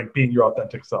for like being your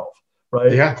authentic self,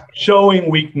 right? Yeah.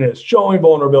 Showing weakness, showing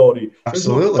vulnerability.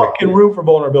 Absolutely. There's no fucking room for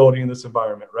vulnerability in this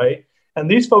environment, right? And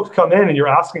these folks come in and you're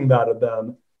asking that of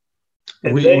them.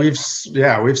 We've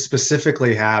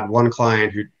specifically had one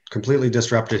client who completely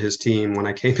disrupted his team when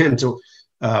I came in to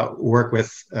work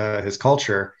with his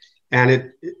culture. And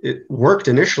it worked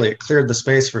initially. It cleared the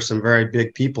space for some very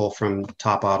big people from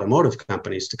top automotive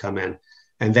companies to come in.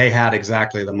 And they had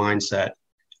exactly the mindset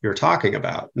you're talking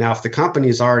about. Now, if the company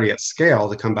is already at scale,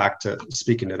 to come back to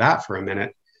speaking to that for a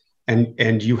minute,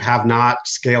 and you have not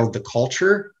scaled the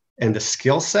culture and the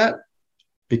skill set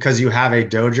because you have a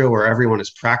dojo where everyone is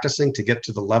practicing to get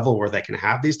to the level where they can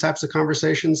have these types of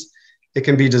conversations, it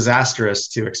can be disastrous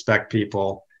to expect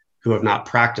people who have not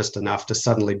practiced enough to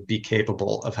suddenly be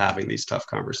capable of having these tough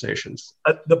conversations.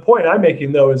 The point I'm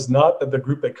making, though, is not that the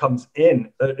group that comes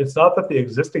in, it's not that the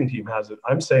existing team has it.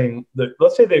 I'm saying that,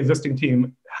 let's say the existing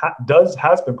team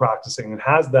has been practicing and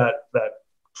has that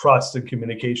trust and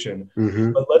communication.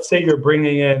 Mm-hmm. But let's say you're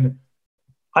bringing in,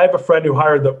 I have a friend who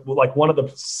hired one of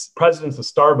the presidents of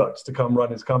Starbucks to come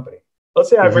run his company.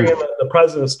 Let's say I bring in the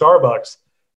president of Starbucks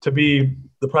to be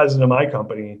the president of my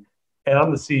company, and I'm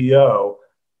the CEO.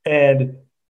 And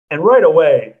right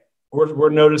away, we're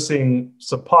noticing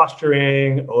some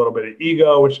posturing, a little bit of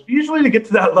ego, which usually to get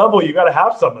to that level, you got to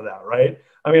have some of that, right?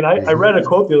 I mean, I read a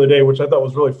quote the other day, which I thought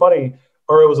was really funny,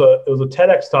 or it was a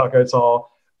TEDx talk I saw,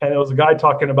 and it was a guy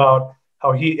talking about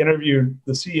how he interviewed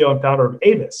the CEO and founder of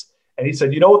Avis. And he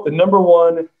said, what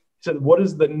what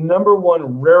is the number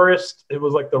one rarest, it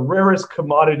was like the rarest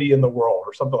commodity in the world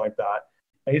or something like that.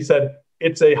 And he said,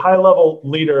 it's a high-level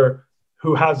leader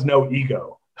who has no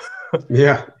ego.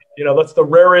 Yeah. That's the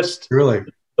rarest, really,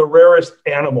 the rarest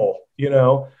animal,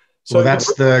 So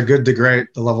that's the good to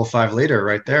great, the level 5 leader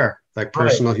right there, like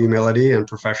personal humility and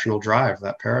professional drive,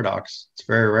 that paradox. It's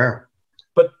very rare.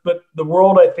 But the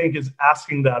world, I think, is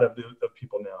asking that of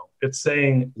people now. It's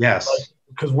saying, yes,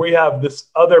 because we have this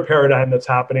other paradigm that's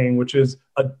happening, which is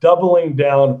a doubling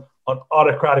down on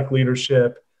autocratic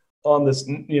leadership, on this,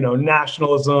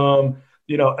 nationalism,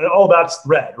 and all that's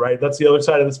red, right? That's the other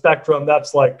side of the spectrum.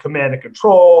 That's like command and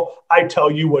control. I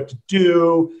tell you what to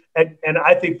do. And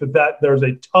I think that there's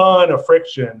a ton of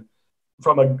friction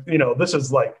from this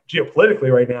is like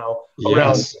geopolitically right now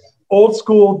around old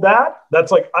school.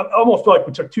 That's like, I almost feel like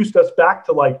we took 2 steps back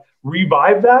to like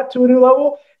revive that to a new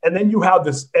level. And then you have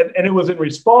this, and it was in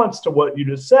response to what you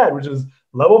just said, which is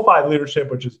level 5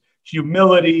 leadership, which is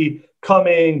humility,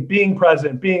 being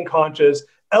present, being conscious,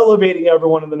 elevating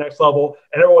everyone to the next level.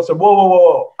 And everyone said,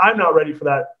 whoa, I'm not ready for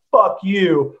that. Fuck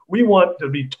you. We want to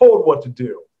be told what to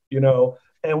do,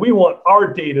 and we want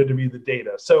our data to be the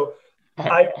data. So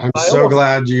I'm so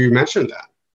glad you mentioned that,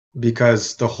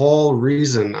 because the whole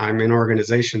reason I'm in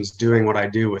organizations doing what I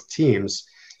do with teams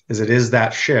is it is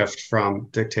that shift from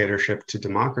dictatorship to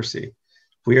democracy.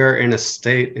 We are in a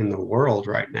state in the world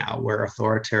right now where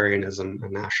authoritarianism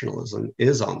and nationalism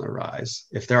is on the rise.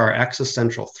 If there are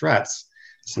existential threats,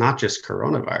 it's not just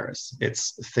coronavirus.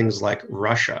 It's things like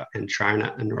Russia and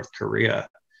China and North Korea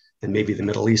and maybe the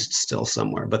Middle East still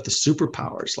somewhere. But the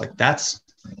superpowers, like that's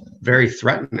very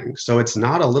threatening. So it's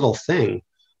not a little thing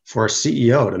for a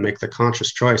CEO to make the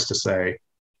conscious choice to say,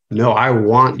 no, I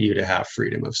want you to have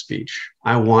freedom of speech.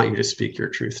 I want you to speak your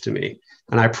truth to me.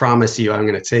 And I promise you, I'm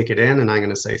going to take it in and I'm going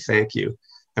to say thank you.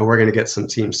 And we're going to get some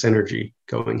team synergy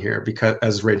going here, because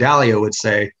as Ray Dalio would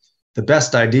say, the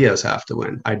best ideas have to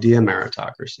win, idea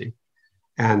meritocracy.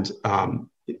 And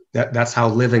that's how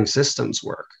living systems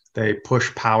work. They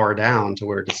push power down to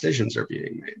where decisions are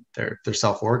being made. They're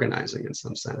self-organizing in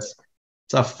some sense.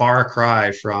 It's a far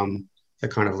cry from the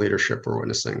kind of leadership we're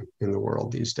witnessing in the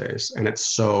world these days. And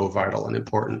it's so vital and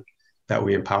important that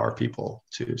we empower people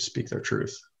to speak their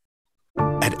truth.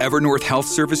 At Evernorth Health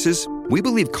Services, We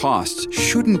believe costs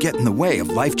shouldn't get in the way of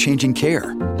life-changing care,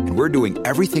 and we're doing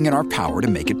everything in our power to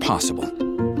make it possible.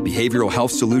 Behavioral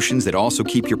health solutions that also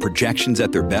keep your projections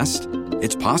at their best?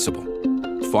 It's possible.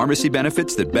 Pharmacy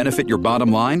benefits that benefit your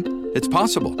bottom line? It's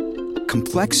possible.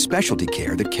 Complex specialty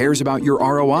care that cares about your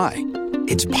ROI?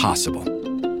 It's possible.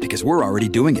 Because we're already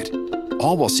doing it.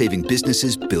 All while saving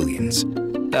businesses billions.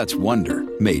 That's Wonder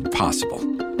made possible.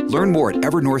 Learn more at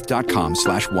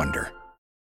evernorth.com/wonder.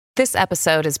 This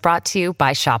episode is brought to you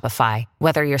by Shopify.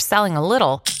 Whether you're selling a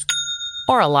little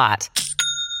or a lot,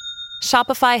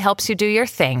 Shopify helps you do your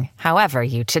thing, however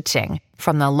you cha-ching.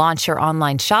 From the launch your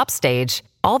online shop stage,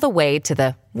 all the way to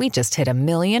the we just hit 1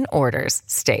 million orders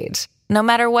stage. No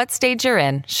matter what stage you're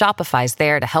in, Shopify's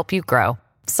there to help you grow.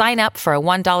 Sign up for a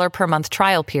 $1 per month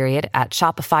trial period at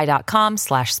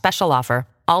shopify.com/special offer,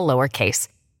 all lowercase.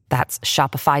 That's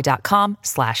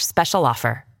shopify.com/special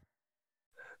offer.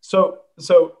 So,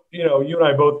 you and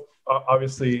I both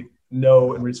obviously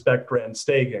know and respect Rand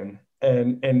Stagen,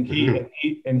 and he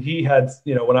had,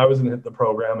 when I was in the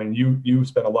program, and you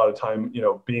spent a lot of time,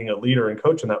 being a leader and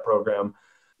coach in that program.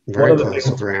 Very close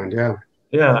with Rand, yeah.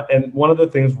 Yeah, and one of the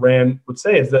things Rand would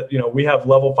say is that we have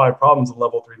level 5 problems and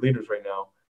level 3 leaders right now,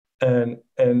 and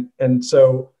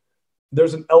so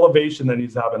there's an elevation that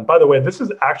needs to happen. By the way, this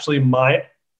is actually my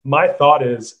thought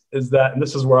is that, and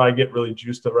this is where I get really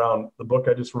juiced around the book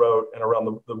I just wrote and around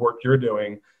the work you're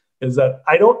doing, is that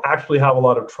I don't actually have a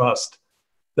lot of trust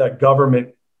that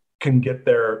government can get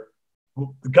there.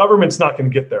 The government's not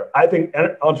going to get there. I think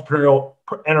entrepreneurial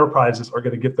enterprises are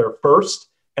going to get there first,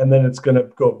 and then it's going to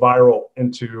go viral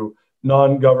into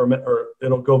non-government, or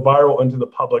it'll go viral into the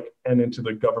public and into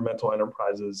the governmental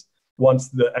enterprises once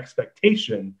the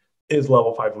expectation is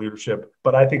level 5 leadership.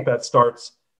 But I think that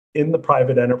starts in the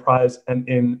private enterprise and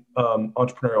in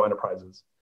entrepreneurial enterprises.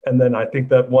 And then I think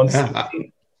that once,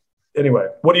 anyway,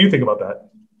 what do you think about that?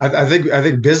 I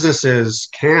think businesses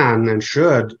can and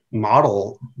should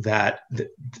model that the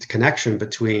connection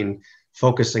between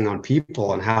focusing on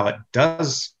people and how it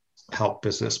does help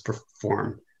business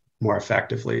perform more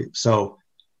effectively. So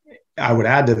I would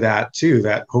add to that too,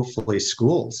 that hopefully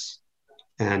schools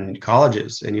and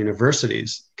colleges and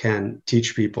universities can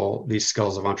teach people these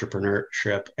skills of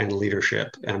entrepreneurship and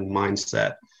leadership and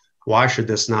mindset. Why should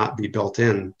this not be built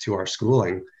in to our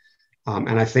schooling?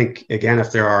 And I think, again,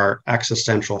 if there are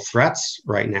existential threats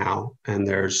right now, and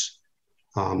there's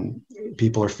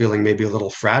people are feeling maybe a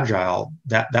little fragile,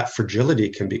 that fragility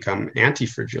can become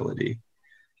anti-fragility.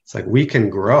 It's like we can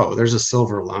grow. There's a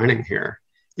silver lining here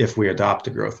if we adopt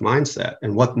a growth mindset.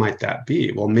 And what might that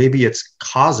be? Well, maybe it's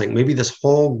maybe this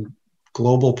whole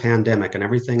global pandemic and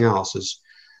everything else is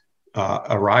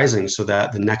arising so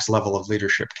that the next level of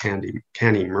leadership can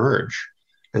emerge.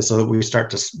 And so that we start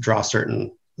to draw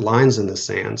certain lines in the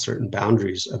sand, certain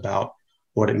boundaries about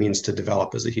what it means to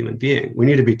develop as a human being. We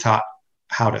need to be taught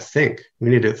how to think. We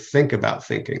need to think about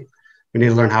thinking. We need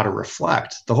to learn how to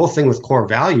reflect. The whole thing with core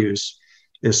values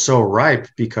is so ripe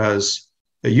because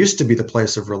it used to be the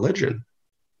place of religion,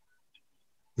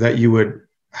 that you would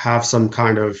have some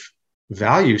kind of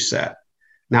value set.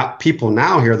 Now, people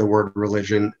now hear the word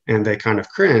religion and they kind of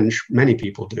cringe. Many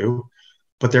people do,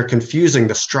 but they're confusing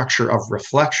the structure of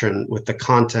reflection with the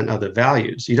content of the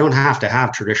values. You don't have to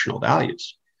have traditional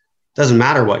values. It doesn't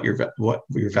matter what your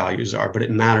values are, but it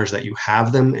matters that you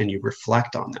have them and you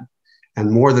reflect on them.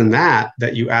 And more than that,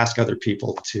 that you ask other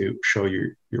people to show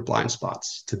you your blind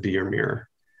spots, to be your mirror.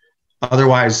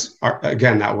 Otherwise,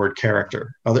 again, that word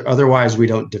character. Otherwise, we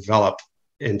don't develop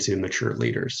into mature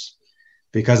leaders,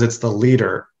 because it's the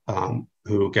leader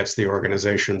who gets the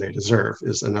organization they deserve,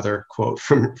 is another quote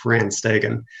from Rand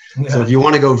Stagen. Yeah. So if you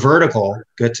want to go vertical,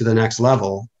 get to the next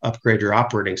level, upgrade your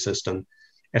operating system,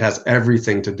 it has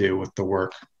everything to do with the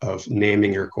work of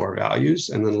naming your core values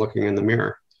and then looking in the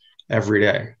mirror every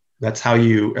day. That's how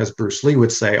you, as Bruce Lee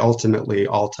would say, ultimately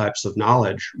all types of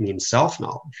knowledge means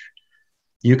self-knowledge.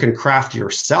 You can craft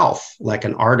yourself like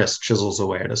an artist chisels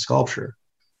away at a sculpture.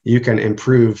 You can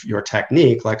improve your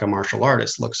technique like a martial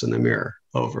artist looks in the mirror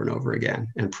over and over again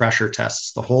and pressure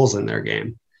tests the holes in their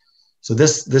game. So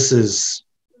this is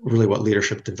really what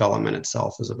leadership development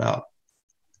itself is about.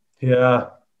 Yeah,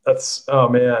 that's, oh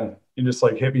man, you just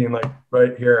like hit me in like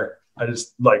right here. I'm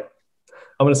going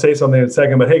to say something in a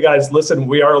second, but hey guys, listen,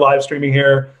 we are live streaming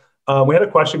here. We had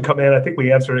a question come in. I think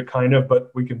we answered it kind of,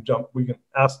 but we'll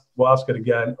ask it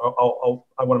again.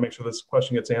 I want to make sure this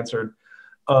question gets answered.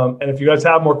 And if you guys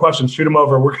have more questions, shoot them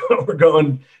over. We're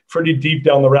going pretty deep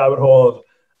down the rabbit hole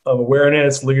of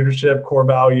awareness, leadership, core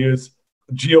values,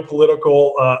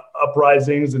 geopolitical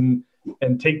uprisings and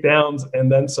takedowns, and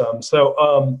then some.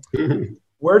 So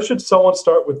where should someone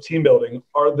start with team building?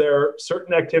 Are there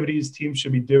certain activities teams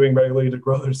should be doing regularly to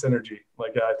grow their synergy?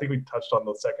 Like, I think we touched on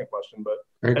the second question, but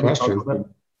great question.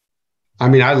 I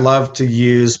mean, I love to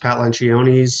use Pat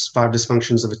Lencioni's 5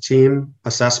 Dysfunctions of a Team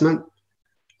assessment.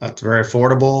 That's very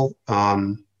affordable.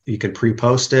 You can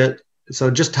pre-post it. So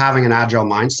just having an agile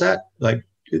mindset, like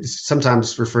it's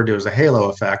sometimes referred to as a halo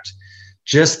effect,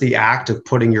 just the act of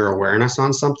putting your awareness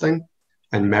on something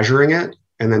and measuring it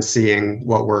and then seeing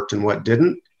what worked and what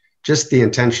didn't, just the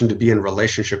intention to be in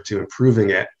relationship to improving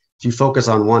it. If you focus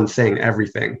on one thing,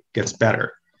 everything gets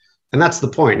better. And that's the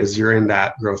point, is you're in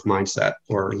that growth mindset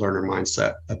or learner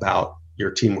mindset about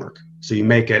your teamwork. So you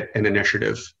make it an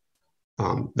initiative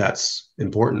that's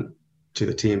important to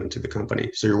the team and to the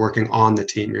company. So you're working on the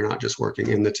team. You're not just working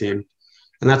in the team.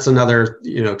 And that's another,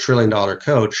 $1 trillion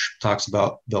coach talks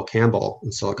about Bill Campbell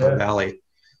in Silicon Valley.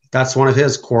 That's one of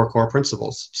his core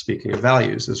principles, speaking of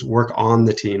values, is work on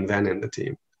the team, then in the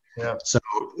team. Yeah. So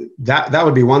that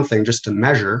would be one thing, just to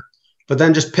measure, but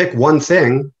then just pick one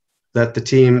thing that the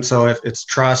team, so if it's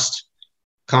trust,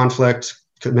 conflict,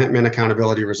 commitment,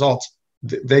 accountability, results,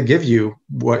 they give you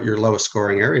what your lowest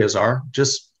scoring areas are.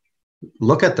 Just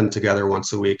look at them together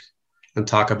once a week and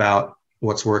talk about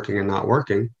what's working and not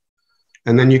working.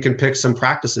 And then you can pick some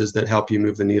practices that help you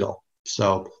move the needle.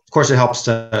 So of course it helps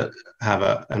to have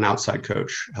an outside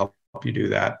coach help you do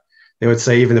that. They would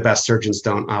say even the best surgeons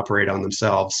don't operate on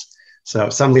themselves. So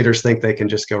some leaders think they can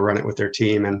just go run it with their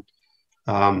team.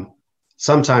 And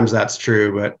sometimes that's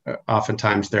true, but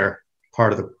oftentimes they're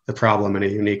part of the problem in a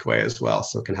unique way as well.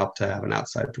 So it can help to have an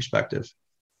outside perspective.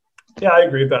 Yeah, I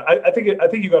agree with that. I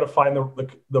think you got to find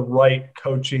the right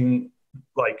coaching.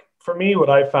 Like for me, what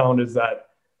I found is that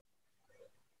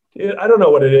I don't know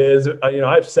what it is. I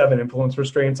have 7 influence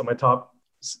restraints on my top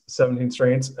 17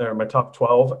 strengths, or my top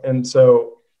 12. And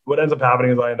so what ends up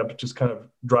happening is I end up just kind of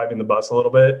driving the bus a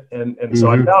little bit. And so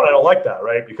I found I don't like that,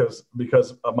 right? Because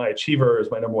of my achiever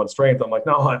is my number one strength. I'm like,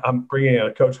 no, I'm bringing in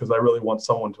a coach because I really want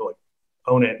someone to like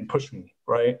own it and push me,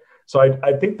 right? So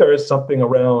I think there is something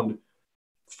around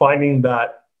finding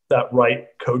that right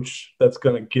coach that's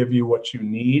going to give you what you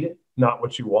need, not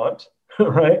what you want,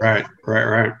 right?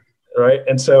 Right.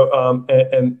 And so,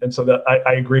 and so that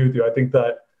I agree with you. I think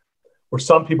that where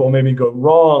some people maybe go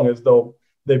wrong is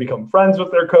they become friends with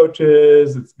their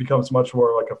coaches. It becomes much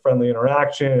more like a friendly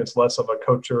interaction. It's less of a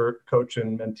coach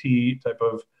and mentee type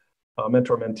of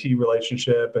mentor-mentee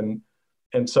relationship.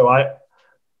 And so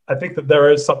I think that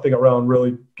there is something around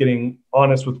really getting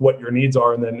honest with what your needs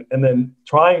are, and then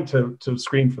trying to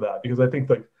screen for that, because I think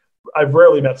like I've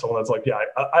rarely met someone that's like, yeah,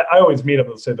 I always meet them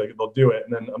and say they'll do it.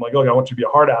 And then I'm like, look, I want you to be a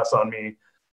hard ass on me.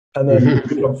 And then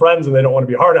we become friends and they don't want to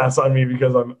be a hard ass on me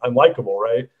because I'm likable.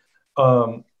 Right.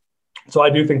 So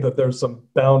I do think that there's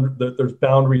there's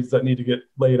boundaries that need to get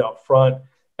laid out front.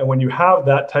 And when you have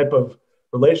that type of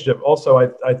relationship, also,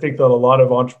 I think that a lot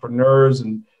of entrepreneurs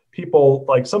and people,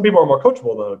 like some people are more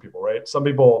coachable than other people, right? Some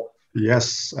people.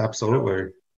 Yes,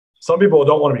 absolutely. Some people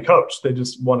don't want to be coached. They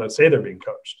just want to say they're being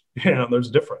coached. There's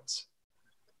a difference.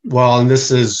 Well, and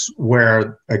this is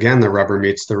where, again, the rubber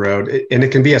meets the road. And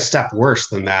it can be a step worse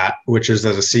than that, which is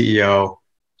that a CEO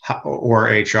or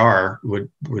HR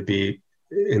would be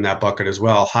in that bucket as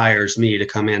well, hires me to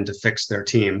come in to fix their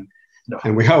team. No.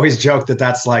 And we always joke that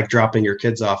that's like dropping your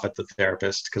kids off at the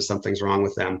therapist because something's wrong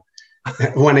with them.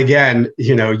 When again,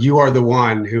 you are the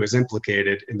one who is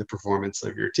implicated in the performance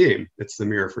of your team. It's the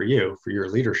mirror for you, for your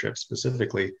leadership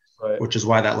specifically, right. Which is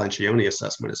why that Lencioni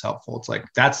assessment is helpful. It's like,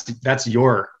 that's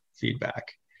your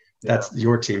feedback. Yeah. That's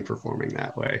your team performing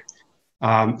that way.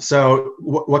 So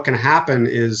what can happen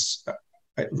is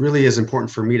it really is important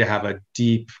for me to have a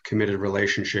deep, committed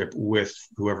relationship with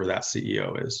whoever that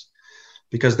CEO is,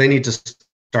 because they need to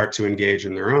start to engage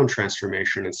in their own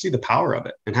transformation and see the power of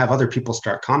it, and have other people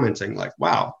start commenting like,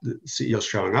 wow, the CEO's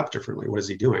showing up differently. What is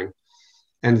he doing?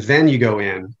 And then you go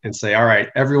in and say, all right,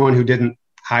 everyone who didn't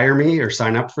hire me or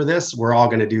sign up for this, we're all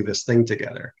going to do this thing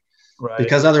together. Right.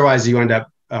 Because otherwise you end up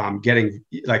getting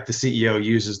like the CEO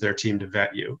uses their team to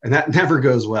vet you, and that never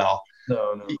goes well.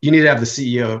 No. You need to have the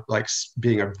CEO like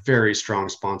being a very strong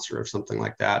sponsor of something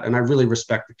like that. And I really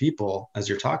respect the people, as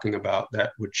you're talking about,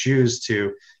 that would choose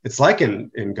to, it's like in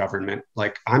government,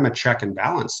 like I'm a check and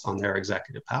balance on their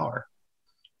executive power.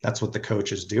 That's what the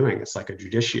coach is doing. It's like a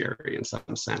judiciary in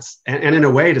some sense. And in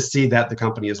a way to see that the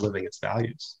company is living its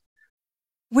values.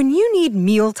 When you need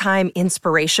mealtime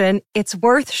inspiration, it's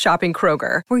worth shopping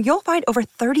Kroger, where you'll find over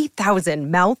 30,000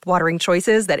 mouth-watering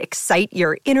choices that excite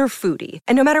your inner foodie.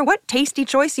 And no matter what tasty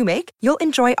choice you make, you'll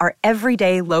enjoy our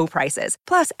everyday low prices,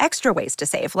 plus extra ways to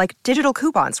save, like digital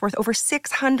coupons worth over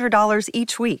 $600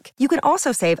 each week. You can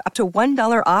also save up to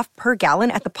 $1 off per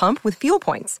gallon at the pump with fuel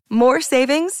points. More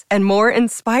savings and more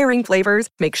inspiring flavors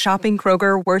make shopping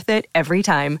Kroger worth it every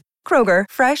time. Kroger,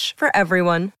 fresh for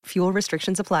everyone. Fuel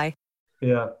restrictions apply.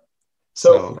 Yeah.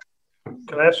 So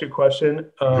can I ask you a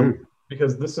question?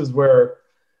 Because this is where,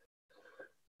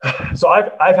 so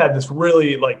I've had this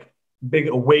really like big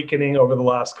awakening over the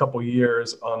last couple of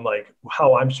years on like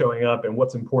how I'm showing up and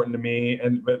what's important to me,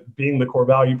 and but being the core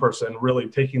value person, really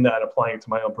taking that, applying it to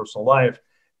my own personal life.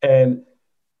 And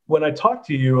when I talk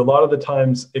to you, a lot of the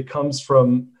times it comes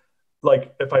from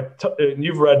like, and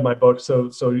you've read my book,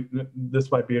 so this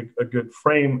might be a good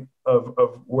frame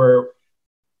of where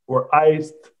I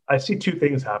see two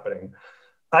things happening.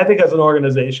 I think as an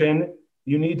organization,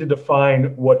 you need to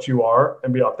define what you are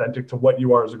and be authentic to what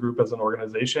you are as a group, as an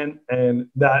organization. And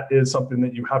that is something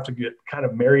that you have to get kind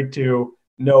of married to,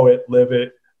 know it, live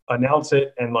it, announce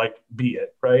it, and like be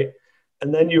it, right?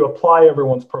 And then you apply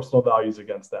everyone's personal values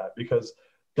against that, because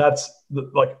that's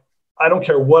like, I don't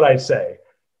care what I say.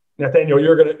 Nathanael,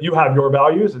 you have your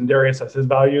values and Darius has his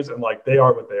values, and like they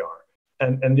are what they are.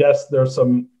 And yes, there's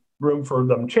some room for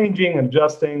them changing and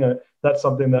adjusting. That's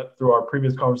something that through our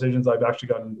previous conversations, I've actually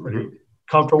gotten pretty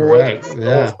comfortable with. The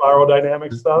whole spiral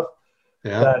dynamic stuff.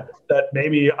 Yeah. That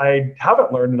maybe I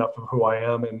haven't learned enough of who I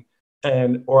am,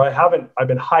 or I've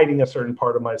been hiding a certain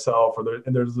part of myself,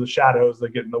 and there's the shadows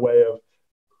that get in the way of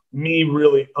me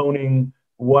really owning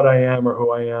what I am or who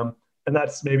I am. And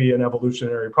that's maybe an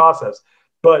evolutionary process.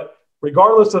 But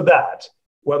regardless of that,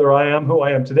 whether I am who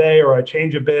I am today, or I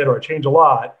change a bit, or I change a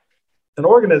lot, an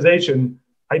organization,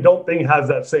 I don't think has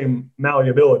that same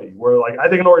malleability, where like, I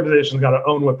think an organization's got to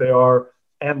own what they are,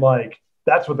 and like,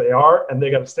 that's what they are, and they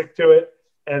got to stick to it.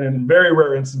 And in very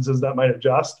rare instances that might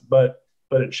adjust, but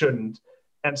it shouldn't.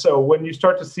 And so when you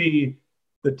start to see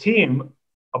the team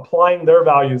applying their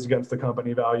values against the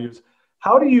company values,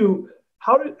 how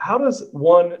does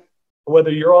one,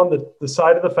 whether you're on the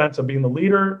side of the fence of being the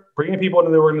leader, bringing people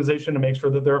into the organization to make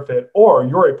sure that they're a fit, or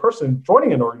you're a person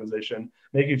joining an organization,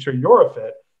 making sure you're a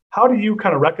fit, how do you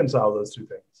kind of reconcile those two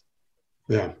things?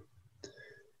 Yeah.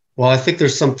 Well, I think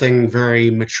there's something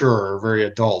very mature, very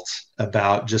adult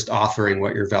about just authoring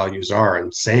what your values are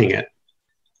and saying it.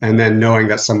 And then knowing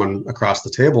that someone across the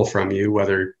table from you,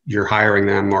 whether you're hiring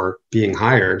them or being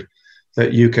hired,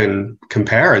 that you can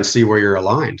compare and see where you're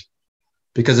aligned.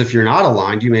 Because if you're not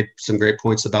aligned, you made some great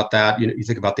points about that. You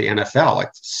think about the NFL,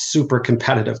 like super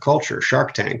competitive culture,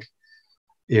 Shark Tank.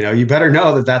 You better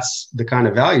know that that's the kind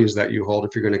of values that you hold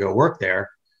if you're going to go work there,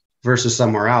 versus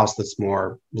somewhere else that's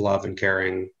more love and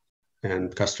caring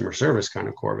and customer service kind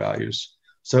of core values.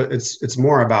 So it's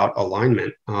more about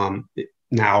alignment.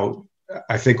 Now,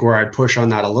 I think where I'd push on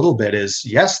that a little bit is,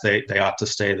 yes, they ought to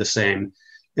stay the same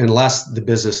unless the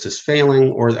business is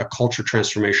failing or a culture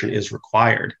transformation is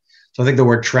required. So I think the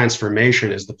word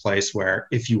transformation is the place where,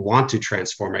 if you want to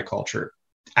transform a culture,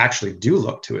 actually do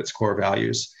look to its core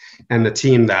values, and the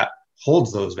team that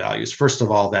holds those values, first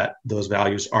of all, that those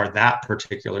values are that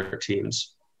particular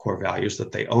team's core values,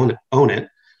 that they own it,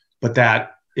 but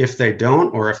that if they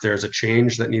don't, or if there's a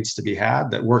change that needs to be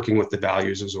had, that working with the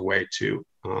values is a way to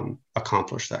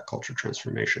accomplish that culture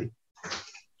transformation.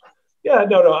 Yeah,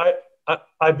 no,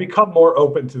 I've become more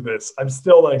open to this. I'm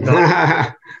still like,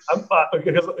 not,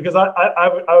 because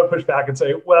I would push back and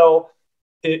say, well,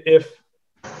 if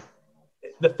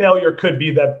the failure could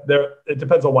be that it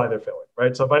depends on why they're failing,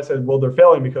 right? So if I said, well, they're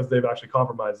failing because they've actually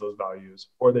compromised those values,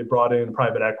 or they brought in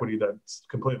private equity that's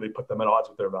completely put them at odds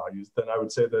with their values, then I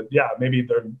would say that, yeah, maybe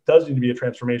there does need to be a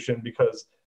transformation, because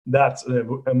that's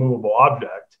an immovable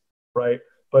object, right?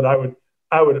 But I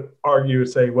would argue,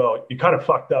 say, well, you kind of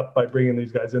fucked up by bringing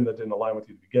these guys in that didn't align with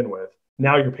you to begin with.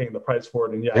 Now you're paying the price for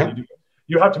it. And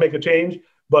you have to make a change,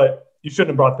 but you shouldn't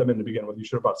have brought them in to begin with. You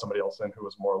should have brought somebody else in who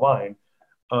was more aligned.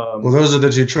 Well, those are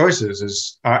the two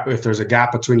choices. If there's a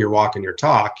gap between your walk and your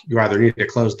talk, you either need to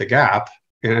close the gap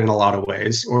in a lot of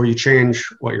ways, or you change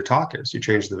what your talk is. You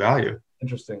change the value.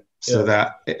 Interesting. So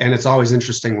and it's always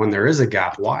interesting when there is a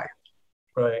gap. Why?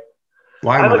 Right.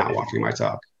 Why am I not walking my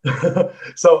talk?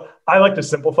 So I like to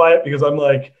simplify it, because I'm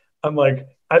like,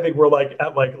 I think we're like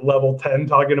at like level 10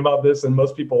 talking about this, and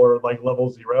most people are like level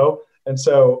 0. And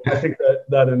so I think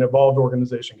that an evolved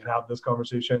organization can have this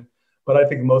conversation. But I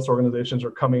think most organizations are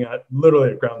coming at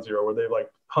literally at ground zero, where they've like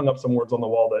hung up some words on the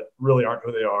wall that really aren't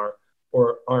who they are,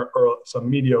 or some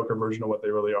mediocre version of what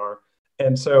they really are.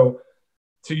 And so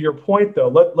to your point though,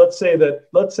 let's say that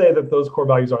those core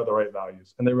values are the right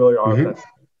values and they really are.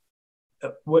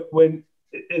 When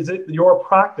is it your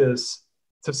practice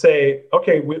to say,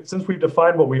 okay, since we've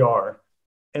defined what we are,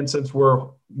 and since we're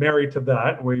married to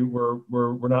that,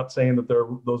 we're not saying that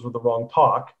those were the wrong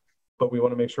talk, but we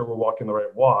want to make sure we're walking the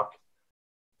right walk.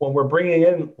 When we're bringing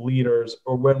in leaders,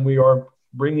 or when we are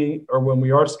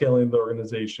scaling the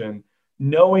organization,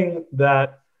 knowing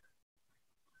that,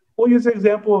 we'll use the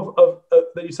example of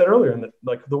that you said earlier, and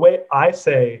like the way I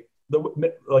say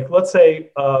let's say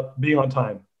being on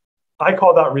time, I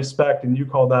call that respect, and you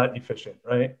call that efficient,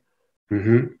 right?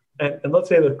 Mm-hmm. And let's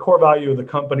say the core value of the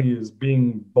company is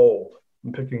being bold.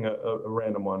 I'm picking a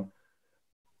random one.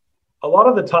 A lot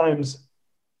of the times,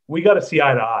 we got to see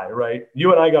eye to eye, right?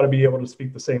 You and I got to be able to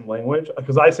speak the same language,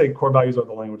 because I say core values are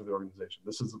the language of the organization.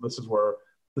 This is where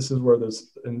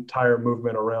this entire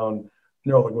movement around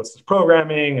neurolinguistic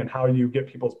programming and how you get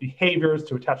people's behaviors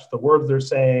to attach to the words they're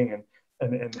saying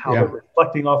and how they're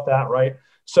reflecting off that, right?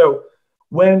 So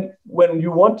when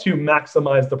you want to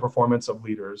maximize the performance of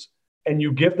leaders and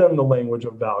you give them the language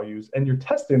of values and you're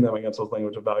testing them against those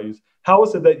language of values, how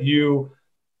is it that you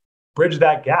bridge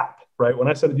that gap? Right? When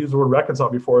I said to use the word reconcile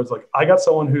before, it's like, I got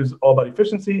someone who's all about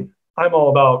efficiency. I'm all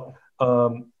about,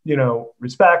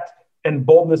 respect, and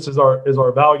boldness is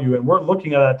our value. And we're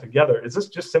looking at that together. Is this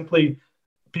just simply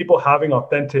people having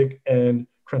authentic and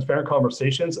transparent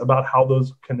conversations about how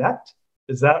those connect?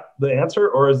 Is that the answer?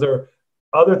 Or is there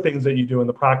other things that you do in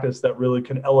the practice that really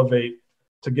can elevate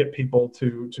to get people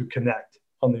to connect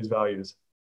on these values?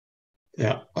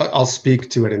 Yeah, I'll speak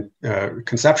to it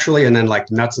conceptually, and then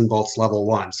like nuts and bolts level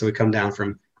 1. So we come down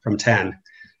from 10.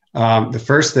 The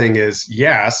first thing is,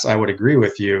 yes, I would agree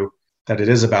with you that it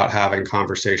is about having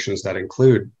conversations that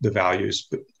include the values.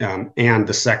 And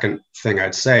the second thing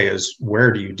I'd say is,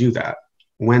 where do you do that?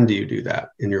 When do you do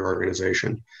that in your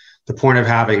organization? The point of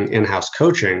having in-house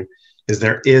coaching is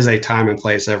there is a time and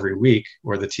place every week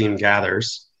where the team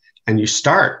gathers, and you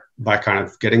start by kind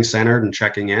of getting centered and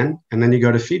checking in, and then you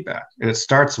go to feedback. And it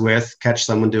starts with catch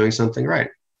someone doing something right.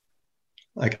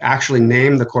 Like actually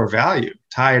name the core value,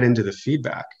 tie it into the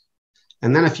feedback.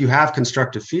 And then if you have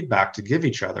constructive feedback to give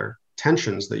each other,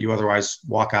 tensions that you otherwise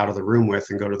walk out of the room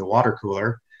with and go to the water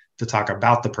cooler to talk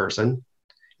about the person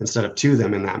instead of to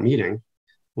them in that meeting.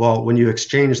 Well, when you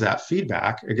exchange that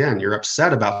feedback, again, you're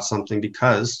upset about something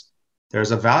because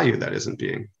there's a value that isn't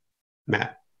being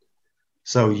met.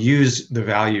 So use the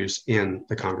values in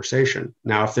the conversation.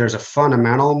 Now, if there's a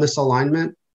fundamental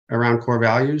misalignment around core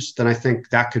values, then I think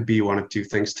that could be one of two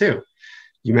things too.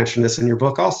 You mentioned this in your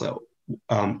book also.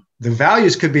 The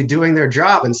values could be doing their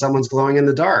job and someone's glowing in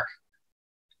the dark.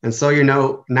 And so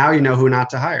now you know who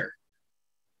not to hire.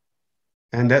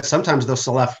 And that sometimes they'll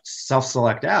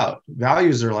self-select out.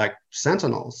 Values are like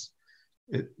sentinels.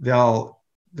 They'll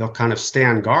kind of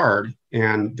stand guard,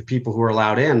 and the people who are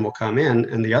allowed in will come in,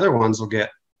 and the other ones will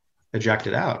get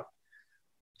ejected out.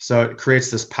 So it creates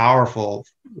this powerful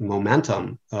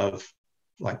momentum of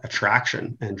like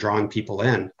attraction and drawing people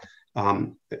in.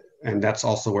 And that's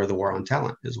also where the war on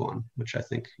talent is won, which I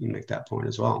think you make that point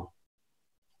as well.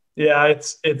 Yeah,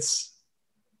 it's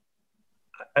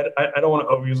I don't want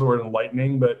to overuse the word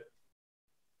enlightening, but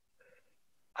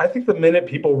I think the minute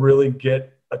people really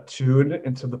get attuned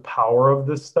into the power of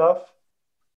this stuff,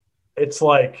 it's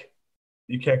like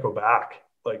you can't go back.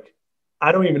 Like,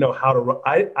 I don't even know how to run.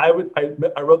 I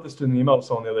wrote this in an email to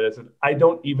someone the other day. I said, I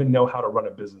don't even know how to run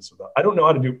a business without. I don't know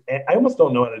how to do. I almost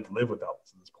don't know how to live without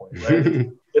this at this point. Right?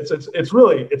 it's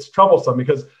really troublesome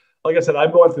because, like I said,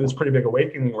 I'm going through this pretty big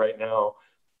awakening right now,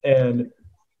 and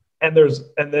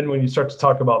then when you start to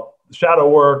talk about shadow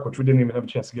work, which we didn't even have a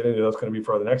chance to get into, that's going to be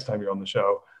for the next time you're on the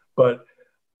show. But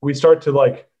you start to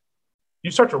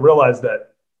realize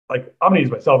that, like, I'm going to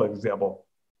use myself as an example.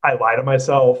 I lie to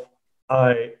myself.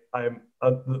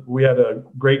 We had a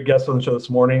great guest on the show this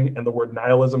morning, and the word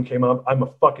nihilism came up. I'm a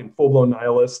fucking full-blown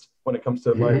nihilist when it comes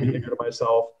to my behavior to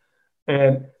myself.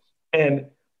 And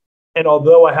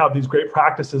although I have these great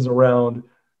practices around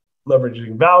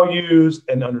leveraging values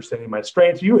and understanding my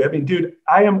strengths, dude,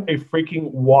 I am a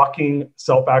freaking walking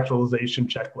self-actualization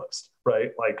checklist,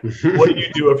 right? Like, what do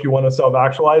you do if you want to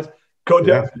self-actualize? Go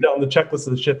down the checklist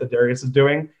of the shit that Darius is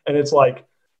doing. And it's like,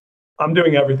 I'm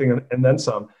doing everything and then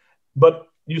some. But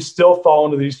you still fall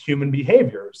into these human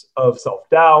behaviors of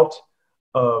self-doubt,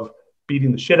 of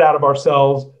beating the shit out of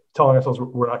ourselves, telling ourselves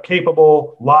we're not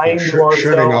capable, lying to ourselves.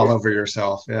 Shitting all over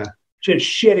yourself, Just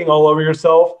shitting all over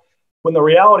yourself. When the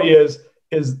reality is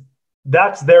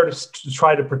that's there to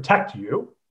try to protect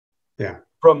you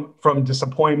from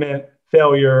disappointment,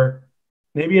 failure.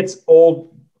 Maybe it's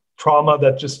old trauma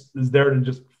that just is there to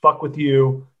just fuck with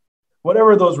you,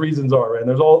 whatever those reasons are, right? And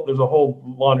there's a whole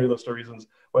laundry list of reasons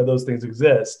why those things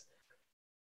exist.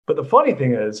 But the funny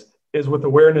thing is with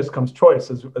awareness comes choice,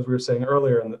 as we were saying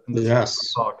earlier in this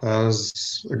Yes, talk. that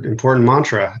was an important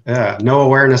mantra. Yeah, no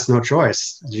awareness, no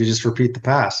choice. You just repeat the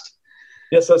past.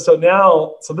 Yeah, so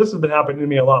this has been happening to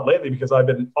me a lot lately because I've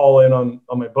been all in on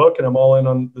my book, and I'm all in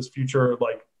on this future,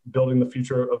 like building the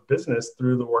future of business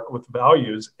through the work with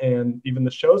values, and even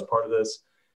the show's part of this.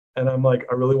 And I'm like,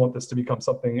 I really want this to become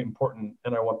something important,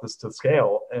 and I want this to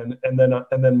scale. And then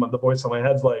the voice in my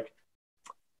head's like,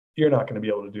 you're not going to be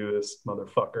able to do this,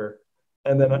 motherfucker.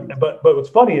 And then, but what's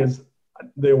funny is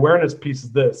the awareness piece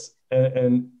is this,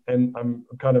 and I'm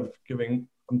kind of I'm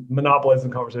monopolizing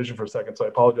the conversation for a second, so I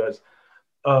apologize.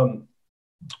 The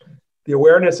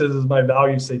awareness is my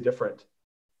values say different,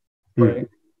 right?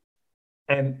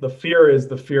 And the fear is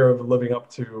the fear of living up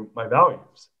to my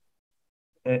values.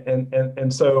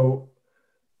 And so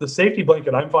the safety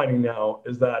blanket I'm finding now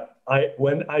is that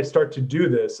when I start to do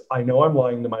this, I know I'm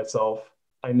lying to myself.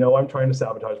 I know I'm trying to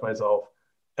sabotage myself,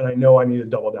 and I know I need to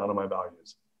double down on my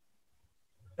values.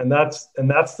 And that's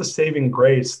the saving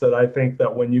grace that I think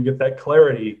that when you get that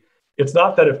clarity, it's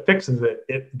not that it fixes it.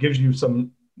 It gives you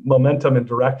some momentum and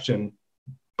direction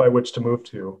by which to move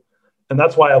to. And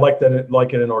that's why I like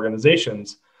it in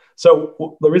organizations.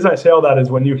 So the reason I say all that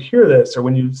is when you hear this, or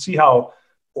when you see how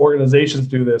organizations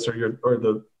do this, or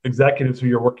the executives who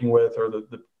you're working with, or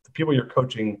the people you're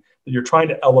coaching, that you're trying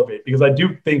to elevate. Because I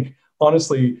do think,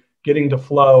 honestly, getting to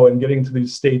flow and getting to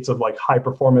these states of like high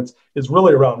performance is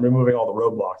really around removing all the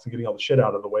roadblocks and getting all the shit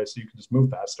out of the way so you can just move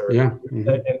faster. Yeah.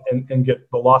 And get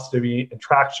velocity and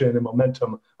traction and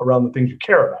momentum around the things you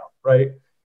care about, right?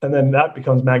 And then that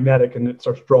becomes magnetic, and it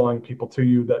starts drawing people to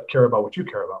you that care about what you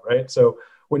care about, right? So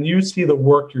when you see the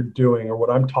work you're doing, or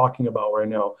what I'm talking about right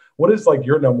now, what is like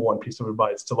your number one piece of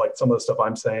advice to like some of the stuff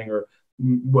I'm saying, or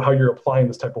how you're applying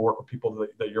this type of work with people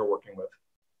that you're working with?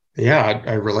 Yeah,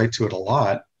 I relate to it a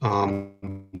lot.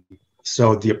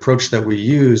 So the approach that we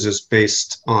use is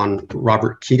based on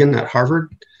Robert Keegan at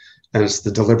Harvard, and it's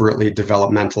the deliberately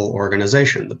developmental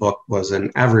organization. The book was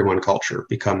an everyone culture,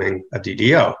 becoming a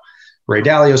DDO. Ray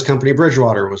Dalio's company,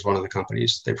 Bridgewater, was one of the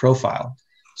companies they profiled.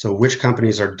 So which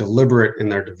companies are deliberate in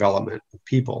their development of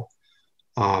people?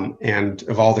 And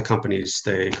of all the companies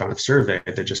they kind of surveyed,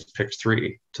 they just picked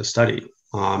 3 to study.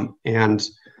 And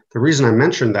the reason I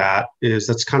mentioned that is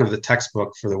that's kind of the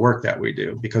textbook for the work that we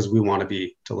do, because we want to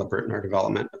be deliberate in our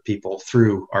development of people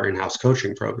through our in-house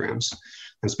coaching programs,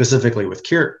 and specifically with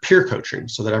peer coaching,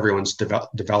 so that everyone's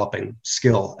developing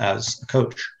skill as a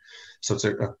coach. So it's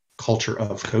a culture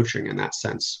of coaching in that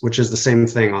sense, which is the same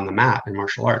thing on the mat in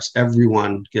martial arts.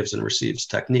 Everyone gives and receives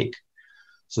technique,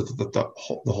 so that the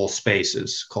whole space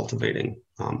is cultivating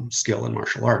skill in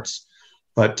martial arts.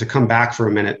 But to come back for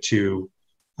a minute to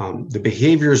the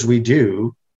behaviors we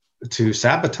do to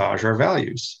sabotage our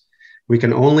values, we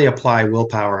can only apply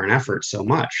willpower and effort so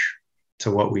much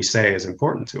to what we say is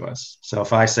important to us. So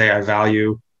if I say I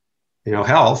value,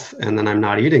 health, and then I'm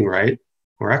not eating right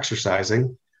or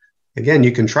exercising, again,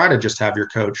 you can try to just have your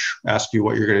coach ask you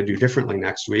what you're going to do differently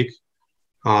next week.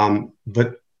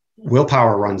 But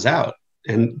willpower runs out.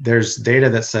 And there's data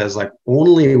that says like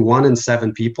only 1 in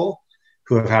 7 people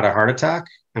who have had a heart attack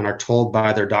and are told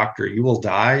by their doctor, you will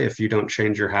die if you don't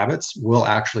change your habits, will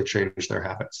actually change their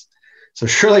habits. So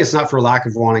surely it's not for lack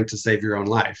of wanting to save your own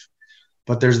life.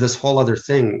 But there's this whole other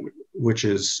thing, which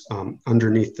is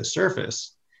underneath the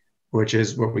surface, which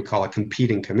is what we call a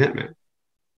competing commitment.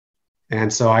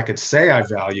 And so I could say I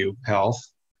value health,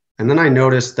 and then I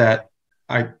notice that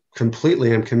I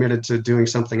completely am committed to doing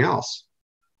something else.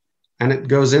 And it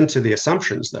goes into the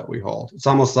assumptions that we hold. It's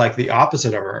almost like the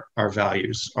opposite of our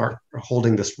values are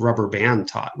holding this rubber band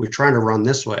taut. We're trying to run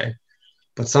this way,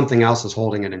 but something else is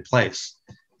holding it in place.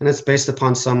 And it's based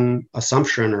upon some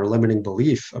assumption or limiting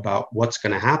belief about what's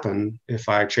going to happen if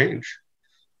I change,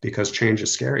 because change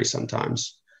is scary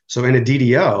sometimes. So in a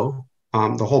DDO,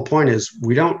 the whole point is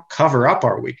we don't cover up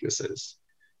our weaknesses.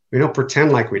 We don't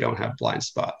pretend like we don't have blind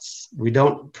spots. We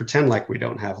don't pretend like we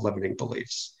don't have limiting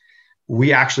beliefs.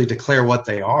 We actually declare what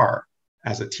they are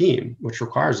as a team, which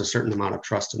requires a certain amount of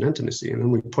trust and intimacy. And then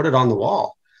we put it on the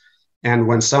wall. And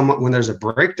when there's a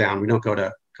breakdown, we don't go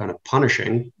to kind of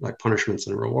punishing, like punishments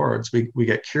and rewards. We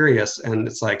get curious. And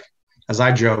it's like, as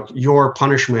I joke, your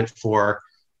punishment for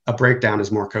a breakdown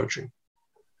is more coaching.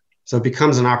 So it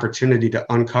becomes an opportunity to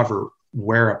uncover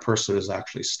where a person is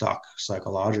actually stuck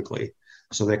psychologically,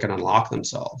 so they can unlock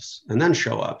themselves and then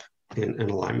show up in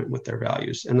alignment with their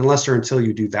values. And unless or until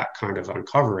you do that kind of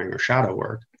uncovering or shadow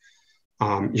work,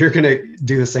 you're going to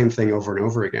do the same thing over and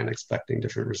over again, expecting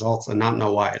different results and not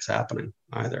know why it's happening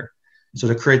either. So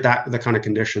to create the kind of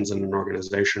conditions in an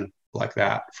organization like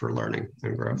that for learning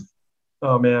and growth.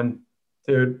 Oh man,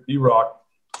 dude, you rock.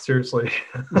 Seriously.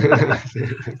 We're at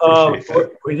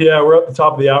the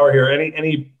top of the hour here.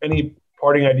 Any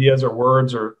parting ideas or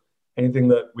words or anything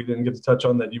that we didn't get to touch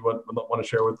on that you want to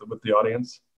share with the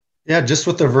audience? Yeah, just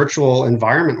with the virtual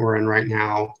environment we're in right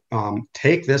now,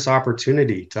 take this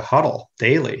opportunity to huddle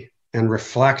daily and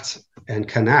reflect and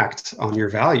connect on your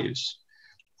values.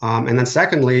 And then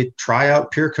secondly, try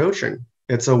out peer coaching.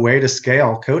 It's a way to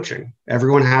scale coaching.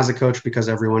 Everyone has a coach because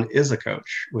everyone is a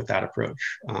coach with that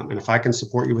approach. And if I can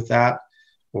support you with that,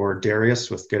 or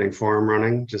Darius with getting Forum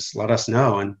running, just let us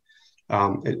know. And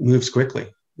it moves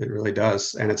quickly. It really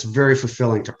does. And it's very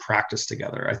fulfilling to practice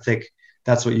together. I think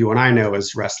that's what you and I know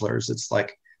as wrestlers. It's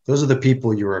like, those are the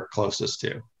people you are closest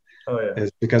to. Oh yeah.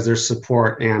 Is because there's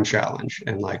support and challenge.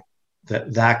 And like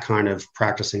that kind of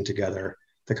practicing together,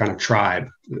 the kind of tribe,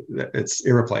 it's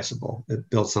irreplaceable. It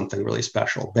builds something really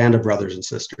special. Band of brothers and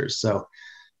sisters. So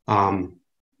a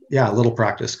little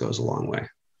practice goes a long way.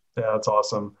 Yeah, that's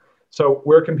awesome. So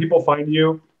where can people find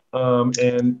you?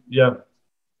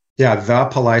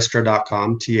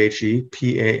 thepalaestra.com,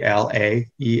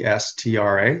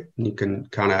 ThePalaestra. You can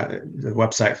the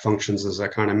website functions as a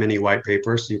kind of mini white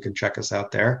paper, so you can check us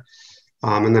out there.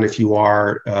 And then if you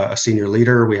are a senior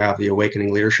leader, we have the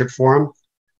Awakening Leadership Forum,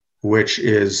 which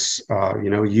is,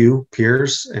 you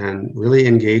peers and really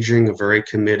engaging a very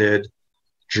committed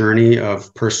journey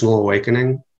of personal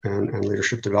awakening and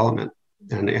leadership development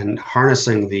and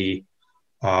harnessing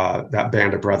that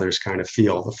band of brothers kind of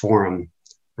feel, the forum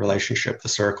relationship, the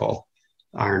circle,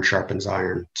 iron sharpens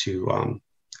iron to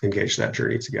engage that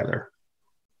journey together.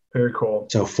 Very cool.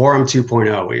 So Forum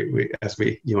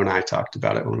 2.0, you and I talked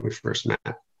about it when we first met.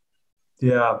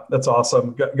 Yeah, that's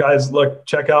awesome. Guys, look,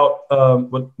 check out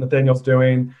what Nathaniel's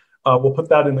doing. We'll put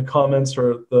that in the comments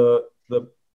or the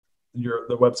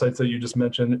websites that you just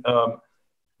mentioned.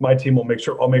 My team will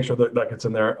I'll make sure that gets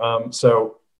in there.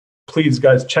 So please,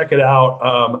 guys, check it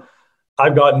out.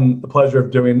 I've gotten the pleasure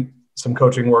of doing some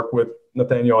coaching work with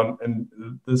Nathaniel,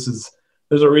 and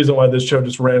there's a reason why this show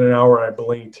just ran an hour and I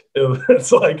blinked.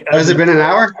 It's like, has it been an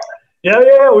hour? Yeah,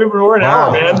 we're an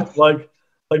hour, man. Like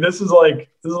this is like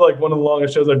one of the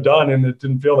longest shows I've done, and it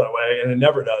didn't feel that way, and it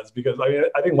never does, because I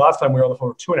think last time we were on the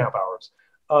phone for 2.5 hours.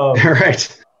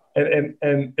 Right.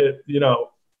 And it,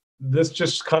 this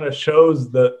just kind of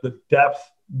shows the depth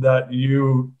that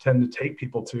you tend to take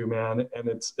people to, man, and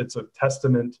it's a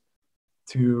testament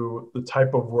to the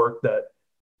type of work that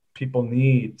people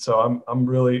need. So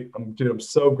I'm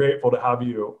so grateful to have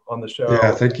you on the show.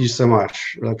 Yeah, thank you so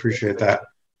much. Really appreciate that.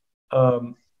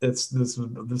 It's this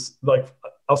like,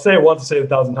 I'll say it once, I'll say it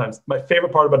 1,000 times. My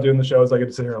favorite part about doing the show is I get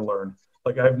to sit here and learn.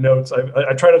 Like, I have notes.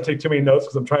 I try not to take too many notes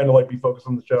because I'm trying to be focused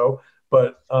on the show.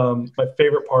 But my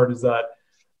favorite part is that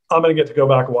I'm going to get to go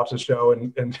back and watch the show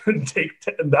and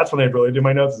that's when I really do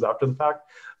my notes, is after the fact.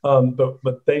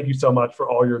 But thank you so much for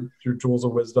all your tools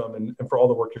of wisdom and for all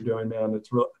the work you're doing, man.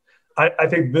 It's real. I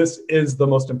think this is the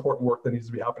most important work that needs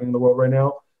to be happening in the world right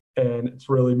now. And it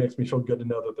really makes me feel good to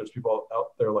know that there's people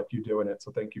out there like you doing it.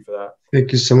 So thank you for that.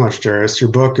 Thank you so much, Darius.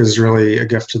 Your book is really a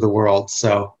gift to the world.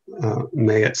 So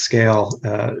may it scale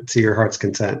to your heart's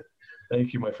content.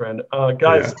 Thank you, my friend.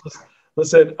 Guys,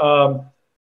 listen,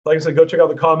 like I said, go check out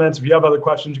the comments. If you have other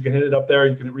questions, you can hit it up there.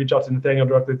 You can reach out to Nathaniel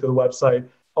directly through the website.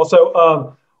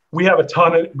 Also, we have a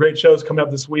ton of great shows coming up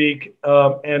this week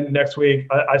and next week.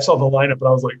 I saw the lineup and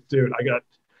I was like, dude,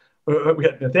 we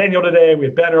got Nathaniel today. We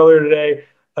had Ben earlier today.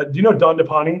 Do you know Don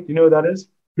DePani? Do you know who that is?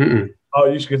 Mm-mm.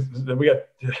 Oh, you should.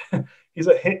 He's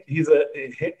a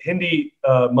Hindi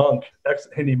monk,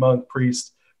 ex-Hindi monk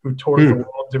priest who tours the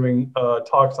world doing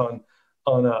talks on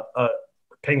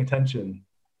paying attention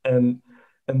and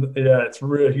yeah,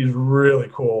 he's really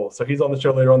cool. So he's on the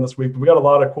show later on this week. But we got a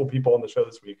lot of cool people on the show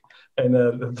this week, and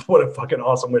what a fucking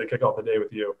awesome way to kick off the day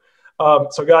with you.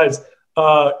 So guys,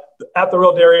 at the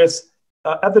Real Darius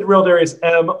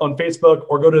M on Facebook,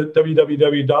 or go to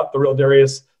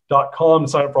www.therealdarius.com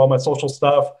to sign up for all my social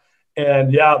stuff.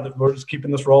 And yeah, we're just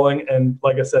keeping this rolling. And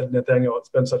like I said, Nathaniel, it's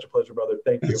been such a pleasure, brother.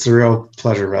 Thank you. It's a real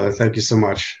pleasure, brother. Thank you so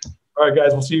much. All right,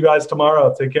 guys, we'll see you guys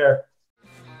tomorrow. Take care.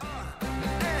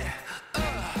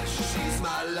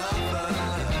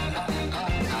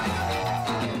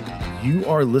 You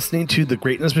are listening to The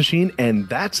Greatness Machine, and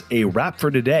that's a wrap for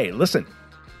today. Listen,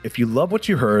 if you love what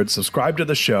you heard, subscribe to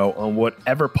the show on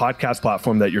whatever podcast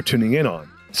platform that you're tuning in on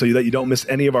so that you don't miss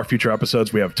any of our future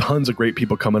episodes. We have tons of great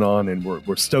people coming on, and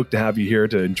we're stoked to have you here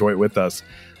to enjoy it with us.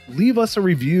 leave us a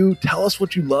review. Tell us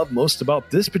what you love most about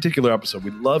this particular episode.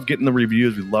 We love getting the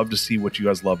reviews. We love to see what you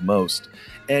guys love most.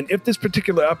 And if this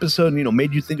particular episode,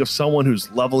 made you think of someone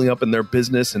who's leveling up in their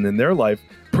business and in their life,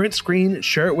 print screen,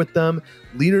 share it with them.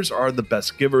 Leaders are the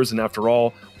best givers. And after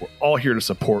all, we're all here to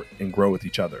support and grow with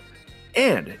each other.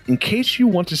 And in case you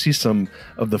want to see some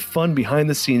of the fun behind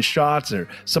the scenes shots or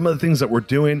some of the things that we're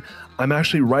doing, I'm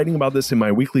actually writing about this in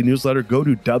my weekly newsletter. Go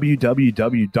to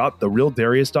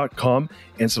www.therealdarius.com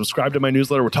and subscribe to my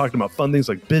newsletter. We're talking about fun things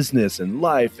like business and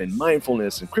life and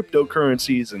mindfulness and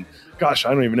cryptocurrencies and gosh,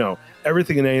 I don't even know,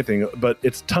 everything and anything, but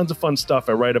it's tons of fun stuff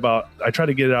I write about. I try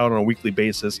to get it out on a weekly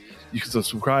basis. You can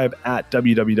subscribe at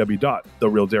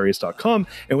www.therealdarius.com.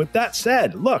 And with that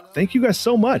said, look, thank you guys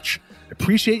so much. I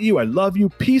appreciate you. I love you.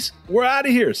 Peace. We're out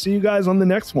of here. See you guys on the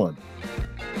next one.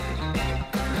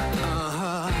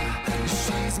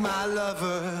 She's my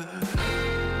lover.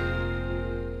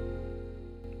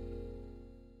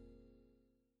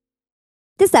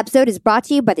 This episode is brought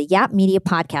to you by the Yap Media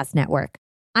Podcast Network.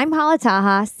 I'm Hala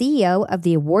Taha, CEO of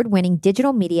the award-winning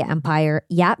digital media empire,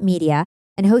 Yap Media,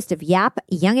 and host of Yap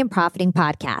Young and Profiting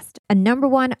Podcast, a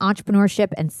 #1 entrepreneurship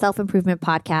and self-improvement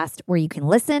podcast where you can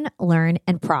listen, learn,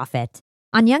 and profit.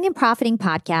 On Young and Profiting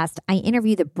Podcast, I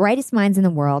interview the brightest minds in the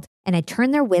world, and I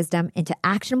turn their wisdom into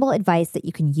actionable advice that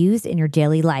you can use in your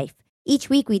daily life. Each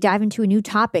week, we dive into a new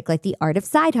topic like the art of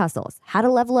side hustles, how to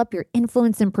level up your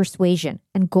influence and persuasion,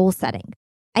 and goal setting.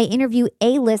 I interview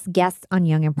A-list guests on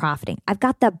Young and Profiting. I've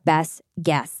got the best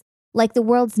guests, like the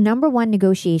world's #1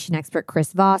 negotiation expert,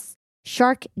 Chris Voss,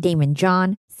 Shark Damon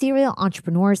John, serial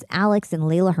entrepreneurs Alex and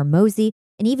Layla Hermosi,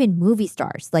 and even movie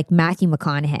stars like Matthew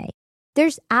McConaughey.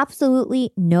 There's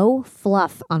absolutely no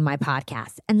fluff on my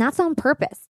podcast, and that's on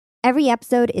purpose. Every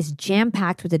episode is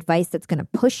jam-packed with advice that's going to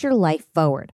push your life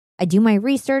forward. I do my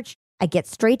research, I get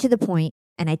straight to the point,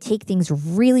 and I take things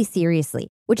really seriously,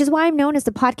 which is why I'm known as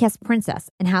the podcast princess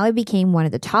and how I became one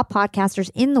of the top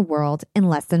podcasters in the world in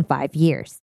less than 5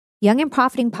 years. Young and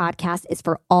Profiting Podcast is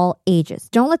for all ages.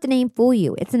 Don't let the name fool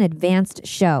you. It's an advanced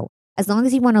show. As long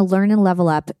as you want to learn and level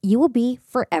up, you will be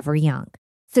forever young.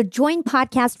 So join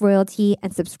Podcast Royalty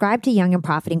and subscribe to Young and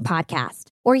Profiting Podcast,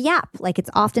 or YAP, like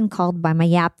it's often called by my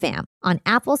YAP fam, on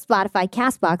Apple, Spotify,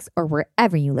 CastBox, or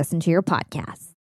wherever you listen to your podcasts.